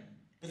Almighty,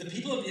 but the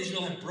people of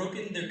Israel have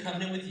broken their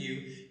covenant with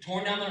you,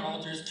 torn down their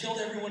altars, killed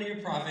every one of your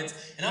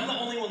prophets, and I'm the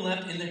only one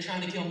left, and they're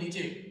trying to kill me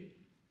too.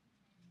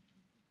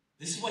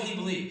 This is what he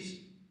believes.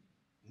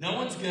 No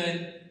one's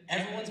good.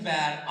 Everyone's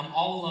bad. I'm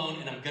all alone,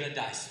 and I'm going to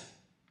die soon.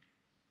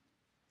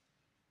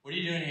 What are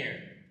you doing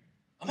here?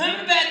 I'm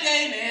having a bad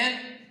day, man.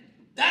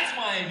 That's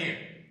why I'm here.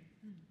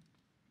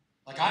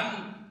 Like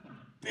I'm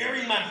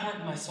burying my heart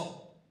and my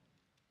soul.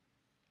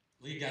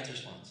 Look at God's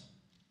response.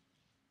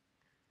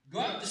 Go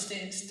out to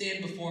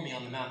stand before me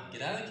on the mountain.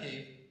 Get out of the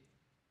cave.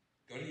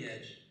 Go to the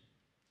edge.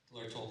 The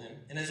Lord told him.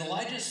 And as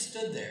Elijah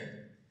stood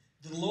there,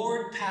 the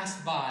Lord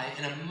passed by,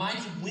 and a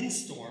mighty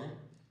windstorm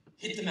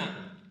hit the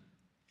mountain.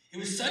 It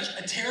was such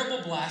a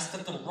terrible blast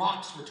that the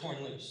rocks were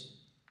torn loose.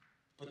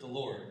 But the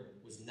Lord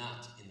was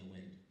not in the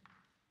wind.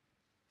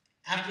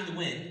 After the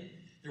wind,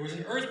 there was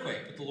an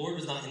earthquake, but the Lord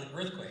was not in the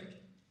earthquake.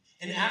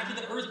 And after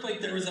the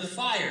earthquake, there was a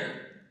fire,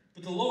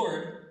 but the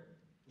Lord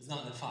was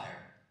not in the fire.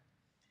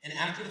 And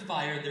after the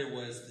fire, there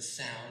was the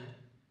sound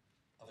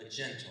of a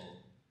gentle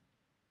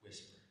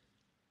whisper.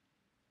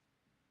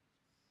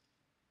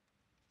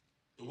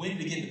 The wind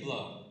began to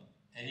blow,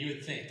 and you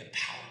would think the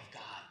power of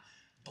God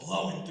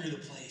blowing through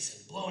the place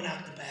and blowing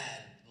out the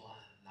bad.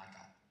 Not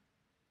God.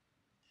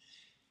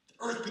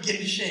 The earth began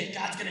to shake.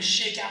 God's going to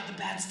shake out the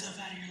bad stuff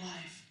out of your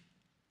life.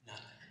 Not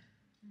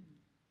there.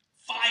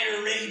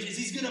 Fire rages.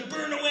 He's going to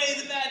burn away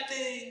the bad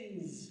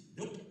things.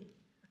 Nope.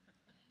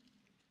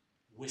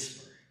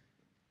 Whisper.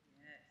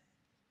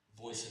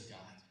 Voice of God.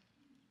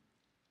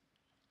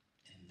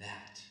 And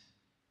that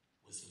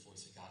was the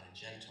voice of God, a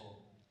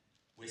gentle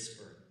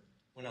whisper.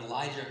 When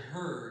Elijah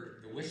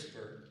heard the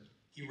whisper,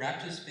 he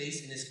wrapped his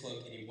face in his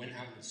cloak and he went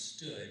out and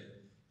stood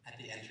at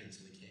the entrance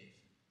of the cave.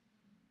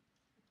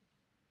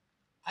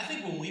 I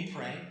think when we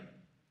pray,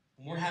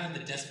 when we're having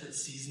the desperate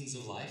seasons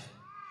of life,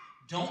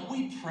 don't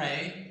we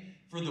pray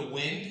for the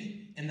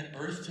wind and the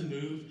earth to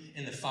move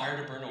and the fire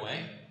to burn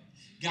away?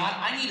 God,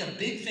 I need a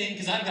big thing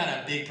because I've got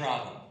a big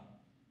problem.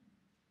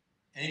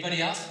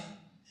 Anybody else?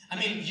 I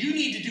mean, you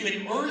need to do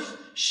an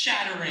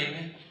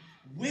earth-shattering,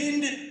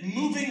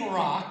 wind-moving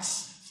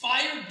rocks,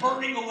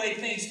 fire-burning away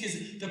things,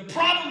 because the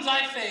problems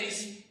I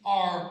face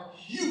are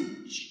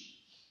huge.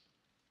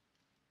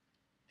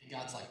 And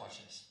God's like,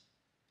 watch this.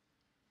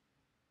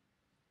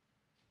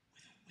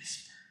 With a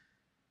whisper,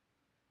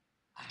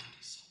 I can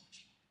do so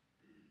much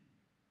more.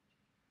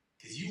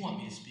 Because you want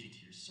me to speak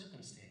to your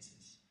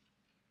circumstances,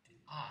 and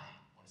I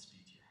want to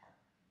speak to your heart.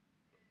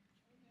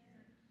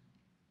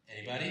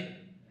 Anybody?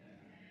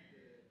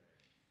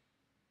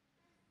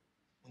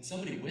 When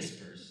somebody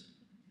whispers,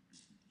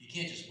 you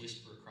can't just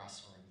whisper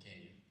across the room,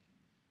 can you?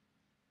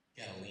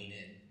 You gotta lean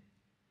in.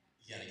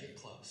 You gotta get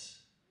close.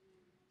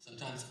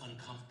 Sometimes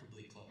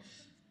uncomfortably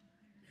close.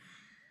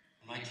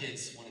 When my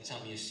kids want to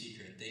tell me a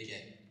secret, they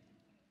get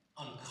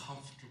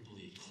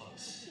uncomfortably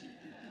close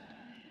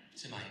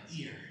to my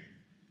ear.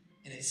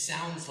 And it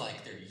sounds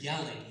like they're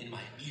yelling in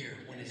my ear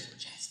when it's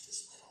just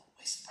this little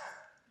whisper,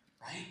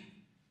 right?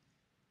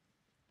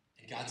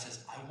 And God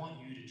says, I want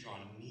you to draw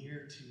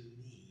near to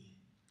me.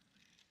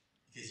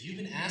 Because you've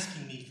been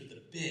asking me for the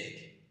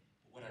big,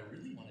 but what I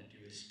really want to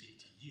do is speak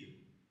to you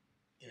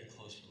in a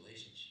close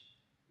relationship.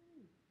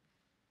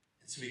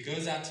 And so he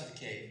goes out to the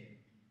cave,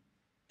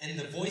 and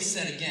the voice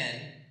said again,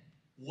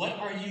 what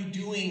are you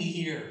doing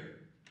here,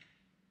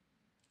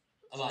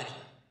 Elijah?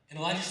 And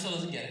Elijah still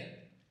doesn't get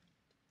it,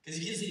 because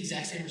he gives the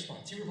exact same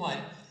response. He replied,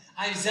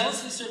 I have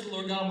zealously served the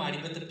Lord God Almighty,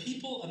 but the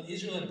people of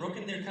Israel have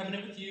broken their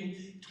covenant with you,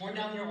 torn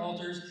down their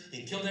altars,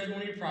 and killed every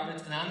one of your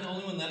prophets, and I'm the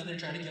only one left, and they're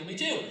trying to kill me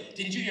too.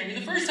 Didn't you hear me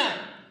the first time?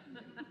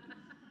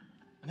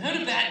 I'm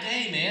having a bad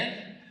day,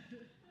 man.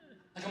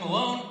 Like I'm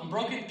alone, I'm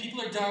broken,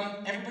 people are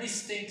dumb, everybody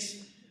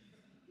stinks.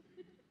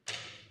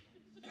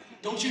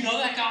 Don't you know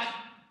that, God?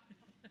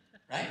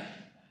 Right?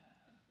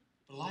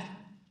 But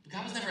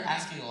God was never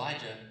asking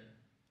Elijah,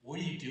 what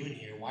are you doing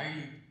here? Why are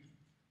you,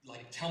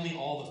 tell me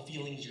all the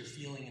feelings you're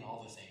feeling and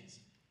all the things.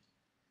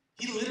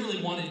 He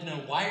literally wanted to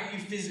know, why are you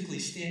physically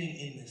standing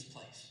in this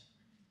place?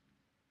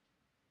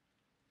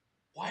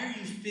 Why are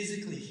you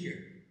physically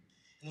here?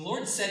 And the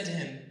Lord said to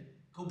him,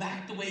 go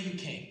back the way you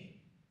came.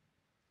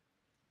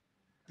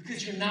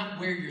 Because you're not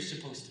where you're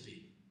supposed to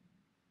be.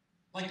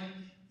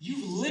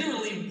 You've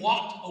literally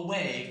walked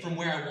away from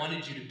where I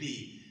wanted you to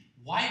be.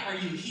 Why are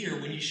you here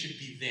when you should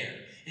be there?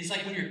 It's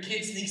like when your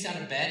kid sneaks out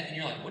of bed and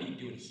you're like, what are you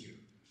doing here?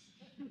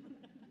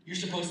 You're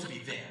supposed to be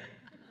there.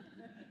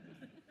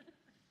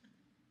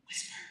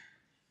 Whisper.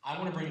 I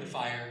want to bring the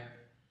fire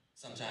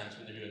sometimes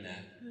when they're doing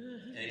that.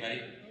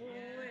 Anybody? Oh,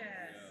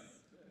 yes.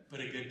 But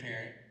a good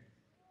parent,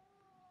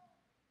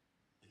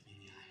 look me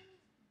in the eye.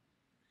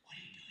 What are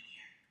you doing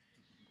here?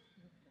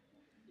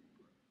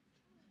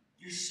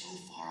 You're so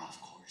far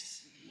off course.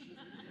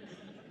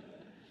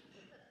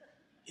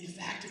 In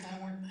fact, if I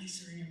weren't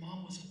nicer and your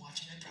mom wasn't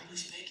watching, I'd probably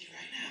spank you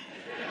right now.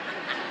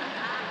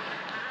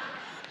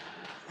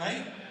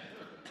 Right?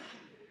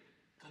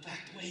 Go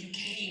back the way you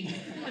came.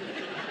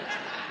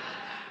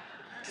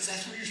 Because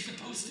that's where you're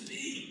supposed to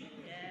be.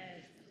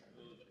 Yes.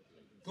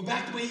 Go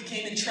back the way you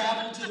came and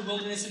travel to the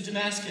wilderness of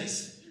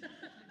Damascus.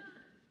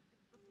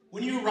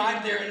 When you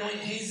arrive there, anoint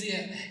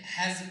Hazael,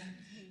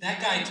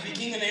 that guy, to be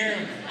king of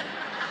Aram.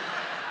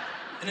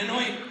 And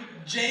anoint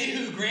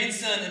Jehu,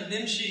 grandson of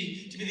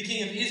Nimshi, to be the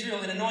king of Israel,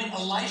 and anoint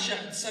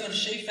Elisha, son of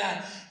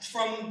Shaphat,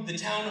 from the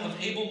town of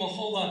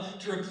Abel-Meholah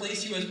to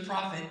replace you as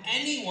prophet.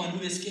 Anyone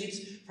who escapes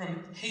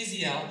from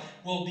Hazael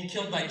will be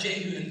killed by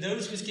Jehu, and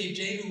those who escape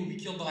Jehu will be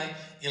killed by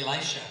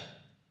Elisha.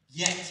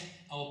 Yet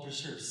I will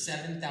preserve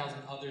 7,000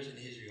 others in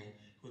Israel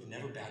who have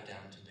never bowed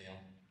down to Baal,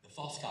 the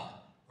false god,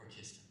 or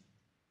kissed him.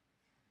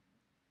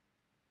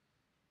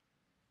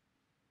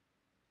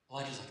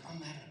 Elijah's like,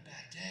 I'm having a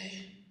bad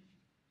day.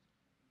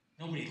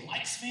 Nobody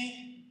likes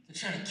me. They're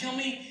trying to kill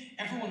me.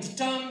 Everyone's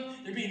dumb.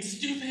 They're being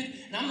stupid.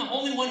 And I'm the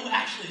only one who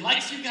actually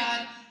likes you, God.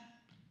 And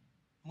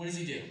what does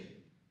he do?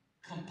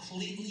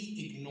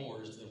 Completely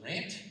ignores the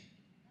rant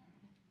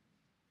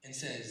and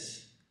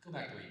says, go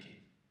back to where you came.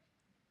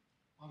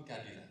 Why would God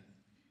do that?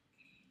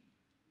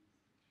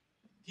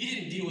 He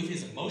didn't deal with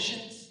his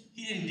emotions.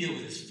 He didn't deal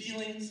with his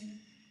feelings.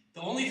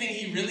 The only thing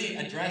he really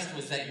addressed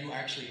was that you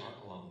actually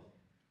aren't alone.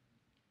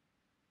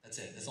 That's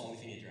it. That's the only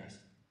thing he addressed.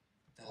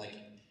 That, like,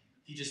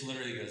 he just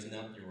literally goes,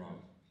 no, you're wrong.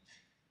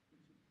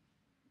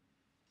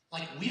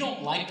 Like, we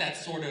don't like that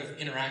sort of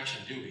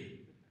interaction, do we?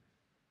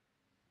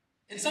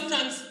 And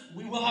sometimes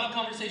we will have a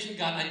conversation with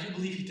God, and I do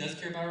believe he does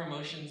care about our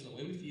emotions, and the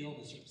way we feel,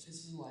 and the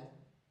circumstances of life.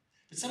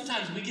 But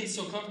sometimes we get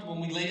so comfortable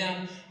and we lay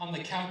down on the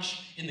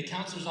couch in the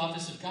counselor's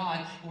office of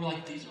God, and we're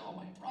like, these are all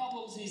my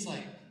problems. And he's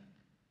like,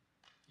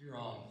 you're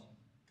wrong.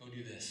 Go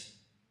do this.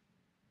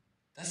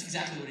 That's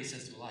exactly what he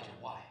says to Elijah.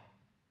 Why?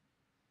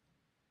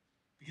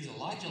 Because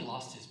Elijah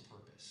lost his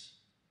purpose.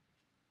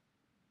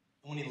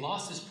 And when he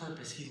lost his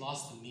purpose, he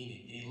lost the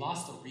meaning. And he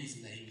lost the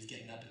reason that he was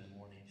getting up in the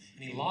morning.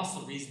 And he lost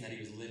the reason that he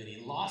was living.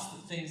 He lost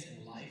the things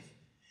in life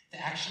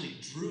that actually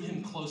drew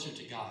him closer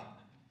to God.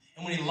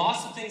 And when he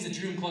lost the things that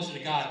drew him closer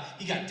to God,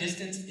 he got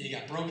distanced, and he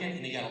got broken,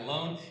 and he got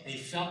alone, and he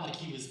felt like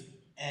he was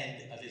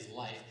end of his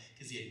life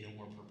because he had no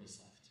more purpose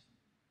left.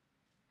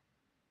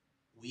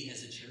 We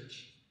as a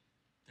church,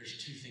 there's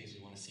two things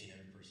we want to see in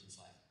every person's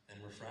life. Them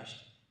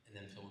refreshed and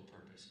them filled with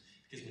purpose.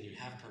 Because when you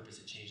have purpose,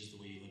 it changes the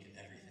way you look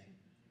at everything.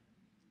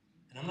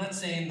 And I'm not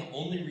saying the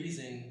only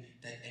reason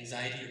that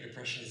anxiety or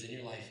depression is in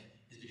your life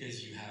is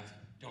because you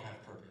don't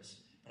have purpose.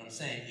 But I'm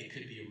saying it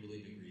could be a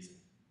really big reason.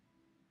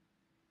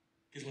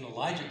 Because when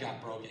Elijah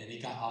got broken and he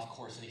got off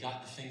course and he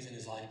got the things in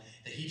his life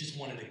that he just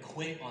wanted to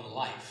quit on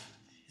life,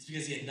 it's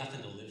because he had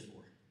nothing to live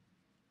for.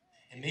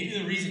 And maybe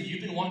the reason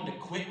you've been wanting to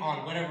quit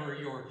on whatever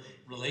your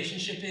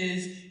relationship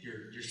is,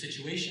 your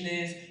situation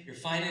is, your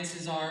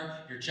finances are,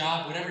 your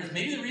job, whatever it is,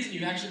 maybe the reason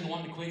you've actually been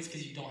wanting to quit is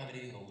because you don't have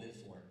anything to live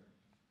for.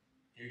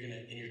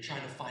 And you're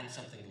trying to find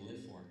something to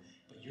live for.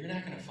 But you're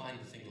not going to find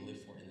the thing to live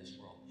for in this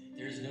world.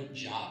 There is no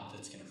job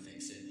that's going to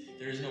fix it.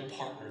 There is no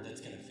partner that's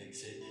going to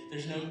fix it.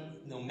 There's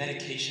no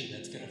medication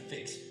that's going to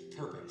fix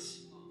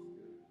purpose.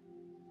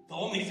 The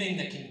only thing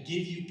that can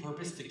give you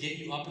purpose to get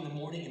you up in the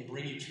morning and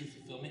bring you true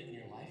fulfillment in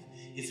your life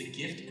is a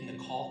gift and the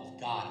call of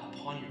God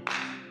upon your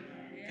life.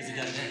 Because it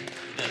doesn't end.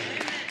 It doesn't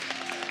end.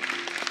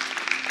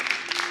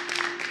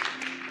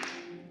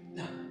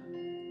 Now,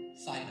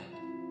 side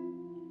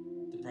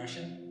note.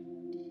 Depression.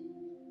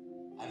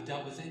 I've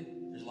dealt with it.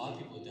 There's a lot of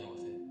people who dealt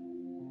with it.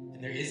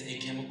 And there is a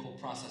chemical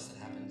process that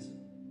happens.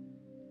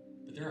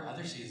 But there are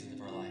other seasons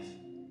of our life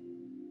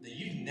that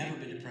you've never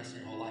been depressed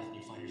in your whole life and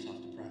you find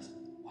yourself depressed.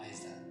 Why is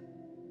that?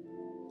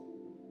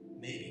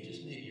 Maybe,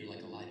 just maybe, you're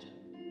like Elijah.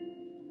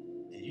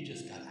 And you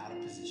just got out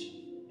of position.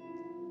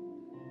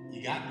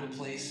 You got into a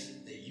place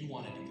that you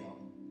wanted to go.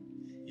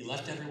 You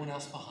left everyone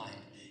else behind.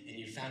 And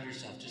you found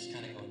yourself just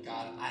kind of going,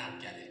 God, I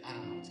don't get it. I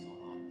don't know what's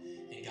going on.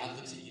 And God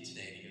looks at you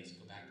today and he goes,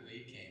 go back the way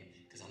you came,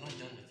 because I'm not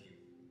done with you.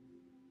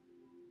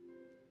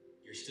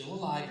 You're still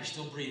alive, you're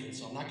still breathing,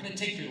 so I'm not going to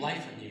take your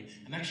life from you.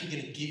 I'm actually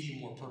going to give you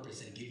more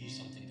purpose and give you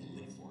something to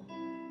live for.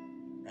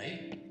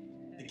 Right?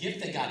 The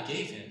gift that God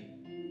gave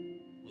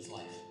him was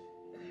life.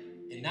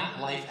 And not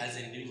life as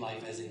in new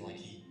life, as in like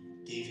he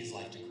gave his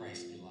life to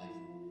Christ, new life.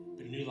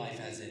 But new life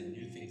as in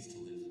new things to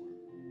live for.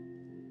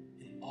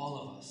 And all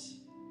of us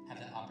have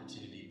that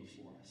opportunity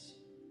before us.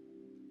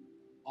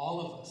 All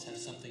of us have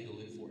something to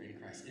live for in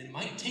Christ. And it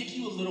might take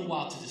you a little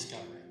while to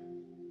discover it.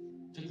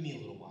 It took me a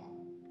little while.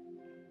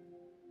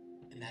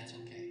 And that's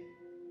okay.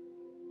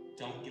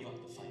 Don't give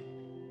up the fight.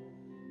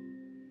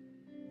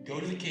 Go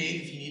to the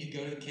cave if you need to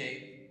go to the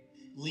cave.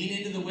 Lean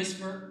into the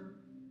whisper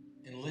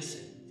and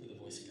listen for the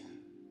voice of God.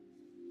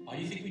 Why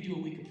do you think we do a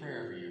week of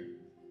prayer every year?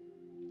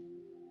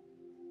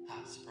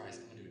 Surprise,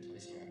 I'm going to do it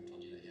twice a year. I haven't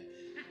told you that yet.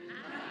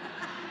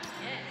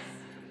 Yes,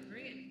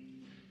 bring it.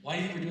 Why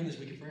do you think we're doing this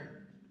week of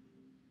prayer?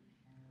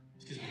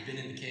 It's because we've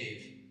been in the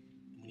cave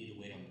and we need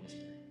to wait on the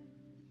whisper.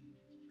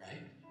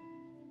 Right?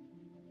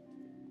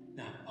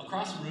 Now,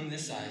 across a room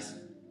this size,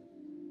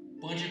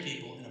 a bunch of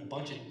people in a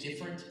bunch of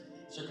different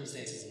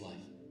circumstances in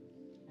life.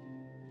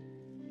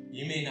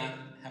 You may not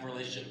have a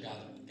relationship with God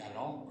at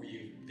all, or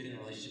you've been in a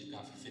relationship with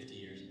God for 50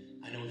 years.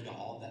 I know we've got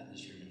all of that in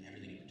this room and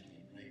everything in between,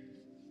 right?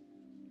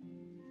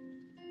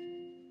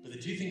 But the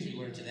two things we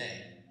learned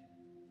today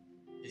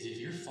is if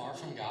you're far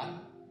from God,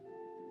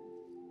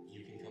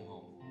 you can come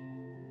home.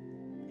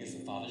 Because the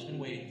Father's been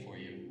waiting for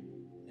you.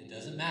 It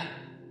doesn't matter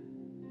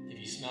if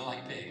you smell like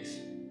case.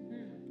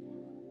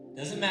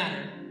 Doesn't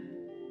matter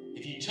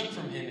if you took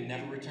from him and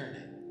never returned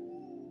it.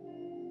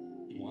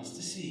 He wants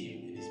to see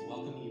you, and he's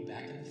welcoming you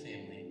back in the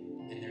family,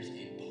 and there's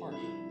a party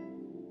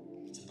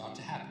that's about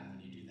to happen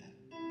when you do that.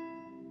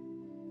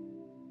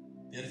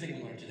 The other thing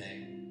we learned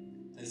today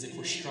is if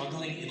we're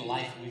struggling in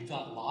life and we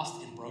felt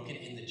lost and broken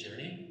in the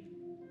journey,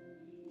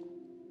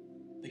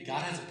 that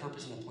God has a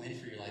purpose and a plan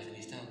for your life, and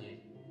he's telling you,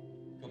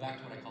 go back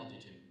to what I called you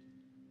to.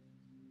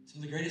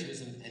 Some of the greatest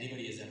wisdom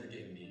anybody has ever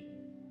given me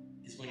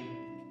is when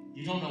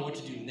you don't know what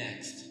to do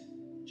next,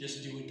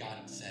 just do what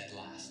God said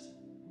last.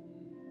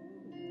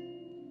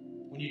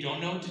 When you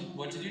don't know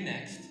what to do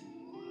next,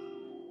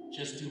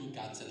 just do what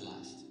God said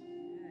last.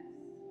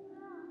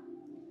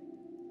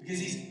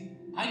 Because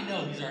I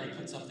know he's already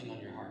put something on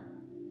your heart.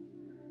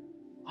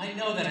 I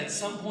know that at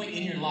some point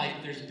in your life,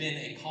 there's been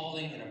a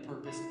calling and a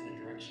purpose and a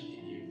direction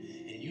in you.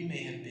 And you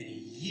may have been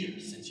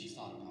years since you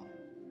thought about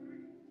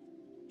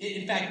it.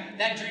 In fact,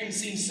 that dream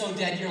seems so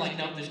dead, you're like,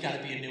 nope, there's got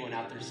to be a new one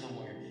out there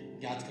somewhere.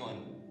 God's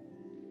going,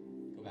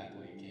 go back the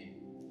way you came.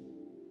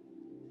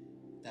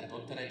 That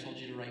book that I told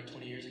you to write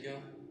 20 years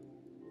ago,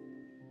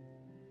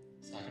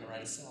 it's not going to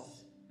write itself.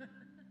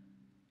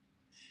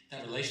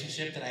 That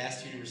relationship that I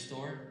asked you to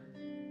restore,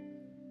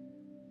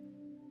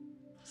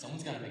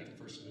 someone's got to make the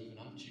first move, and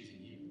I'm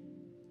choosing you.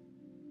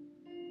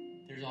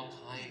 There's all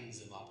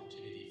kinds of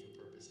opportunity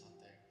for purpose out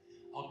there.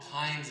 All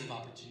kinds of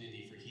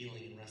opportunity for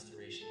healing and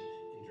restoration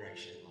and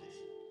direction in life.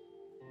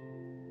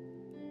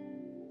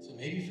 So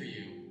maybe for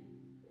you,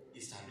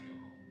 it's time to go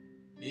home.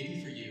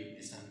 Maybe for you,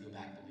 it's time to go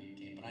back the way you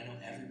came. But I know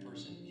every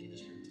person in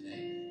this room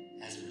today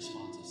has a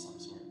response of some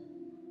sort.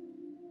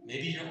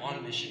 Maybe you're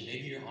on mission.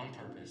 Maybe you're on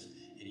purpose.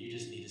 And you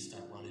just need to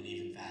start running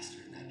even faster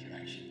in that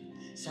direction.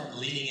 Start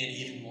leaning in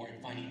even more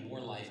and finding more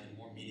life and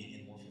more meaning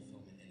and more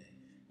fulfillment in it.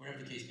 Whatever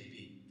the case may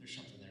be, there's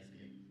something there for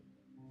you.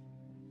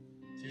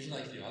 So here's what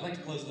I'd like to do. I'd like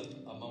to close with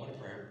a moment of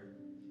prayer.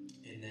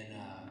 And then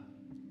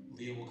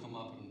Leah will come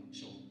up and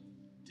she'll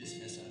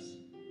dismiss us.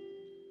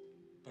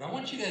 But I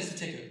want you guys to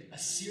take a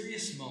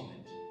serious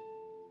moment.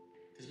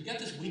 Because we got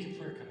this week of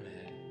prayer coming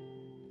ahead.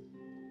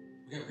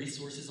 We got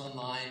resources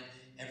online.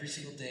 Every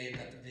single day, we've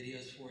got the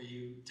videos for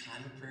you.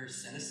 Time of prayer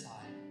set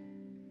aside.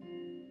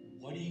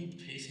 What are you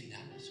chasing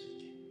down this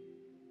week?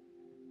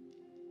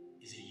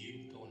 Is it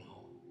you going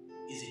home?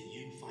 Is it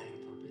you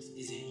finding purpose?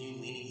 Is it you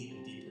leaning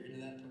even deeper into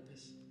that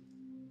purpose?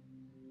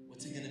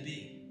 What's it going to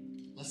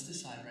be? Let's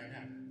decide right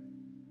now.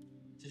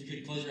 So if you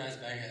could close your eyes,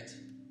 bow your heads.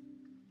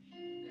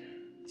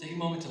 Take a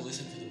moment to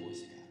listen for the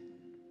voice of God.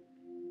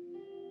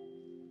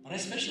 But I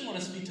especially want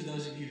to speak to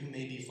those of you who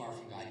may be far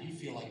from God. You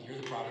feel like you're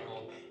the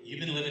prodigal. You've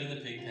been living in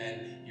the pig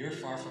pen. You're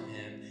far from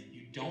him.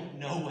 You don't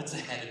know what's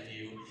ahead of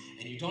you.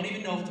 And you don't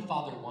even know if the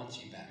Father wants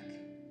you back.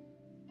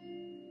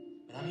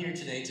 But I'm here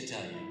today to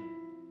tell you,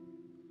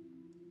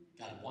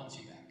 God wants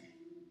you back.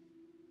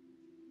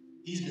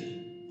 He's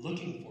been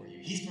looking for you.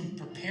 He's been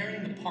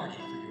preparing the party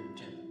for your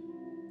return.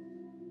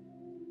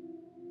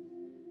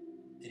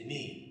 And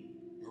me,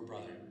 your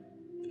brother,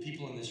 the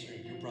people in this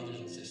room, your brothers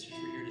and sisters,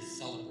 we're here to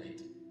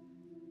celebrate,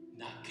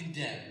 not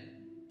condemn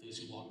those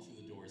who walk through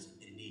the doors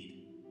in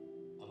need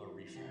of a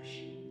refresh,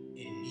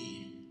 in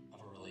need of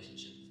a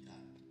relationship with God.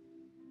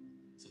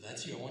 So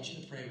that's you. I want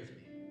you to pray with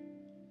me.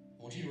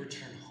 I want you to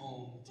return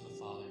home to the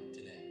Father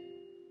today.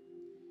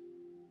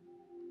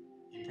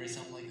 You pray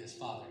something like this: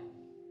 Father,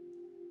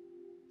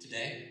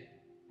 today,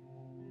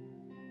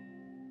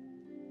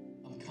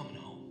 I'm coming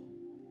home.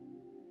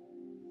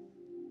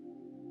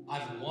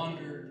 I've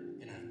wandered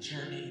and I've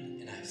journeyed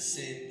and I've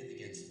sinned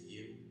against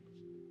you.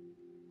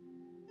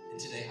 And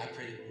today I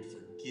pray that you would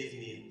forgive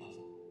me of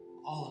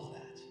all of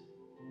that.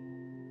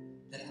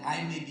 That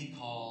I may be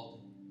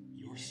called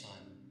your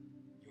son,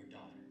 your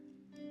daughter.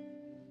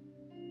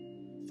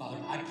 Father,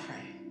 I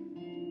pray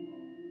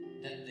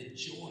that the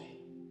joy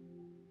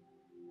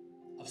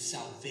of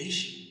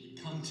salvation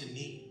would come to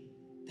me.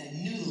 That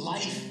new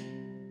life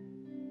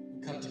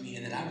would come to me,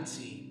 and that I would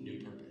see new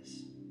purpose.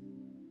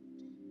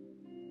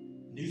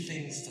 New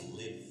things to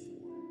live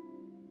for.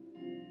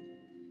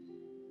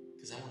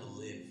 Because I want to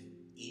live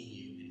in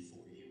you and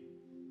for you.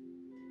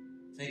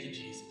 Thank you,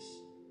 Jesus.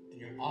 In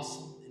your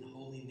awesome and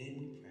holy name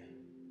we pray.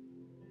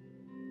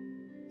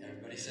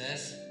 Everybody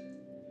says...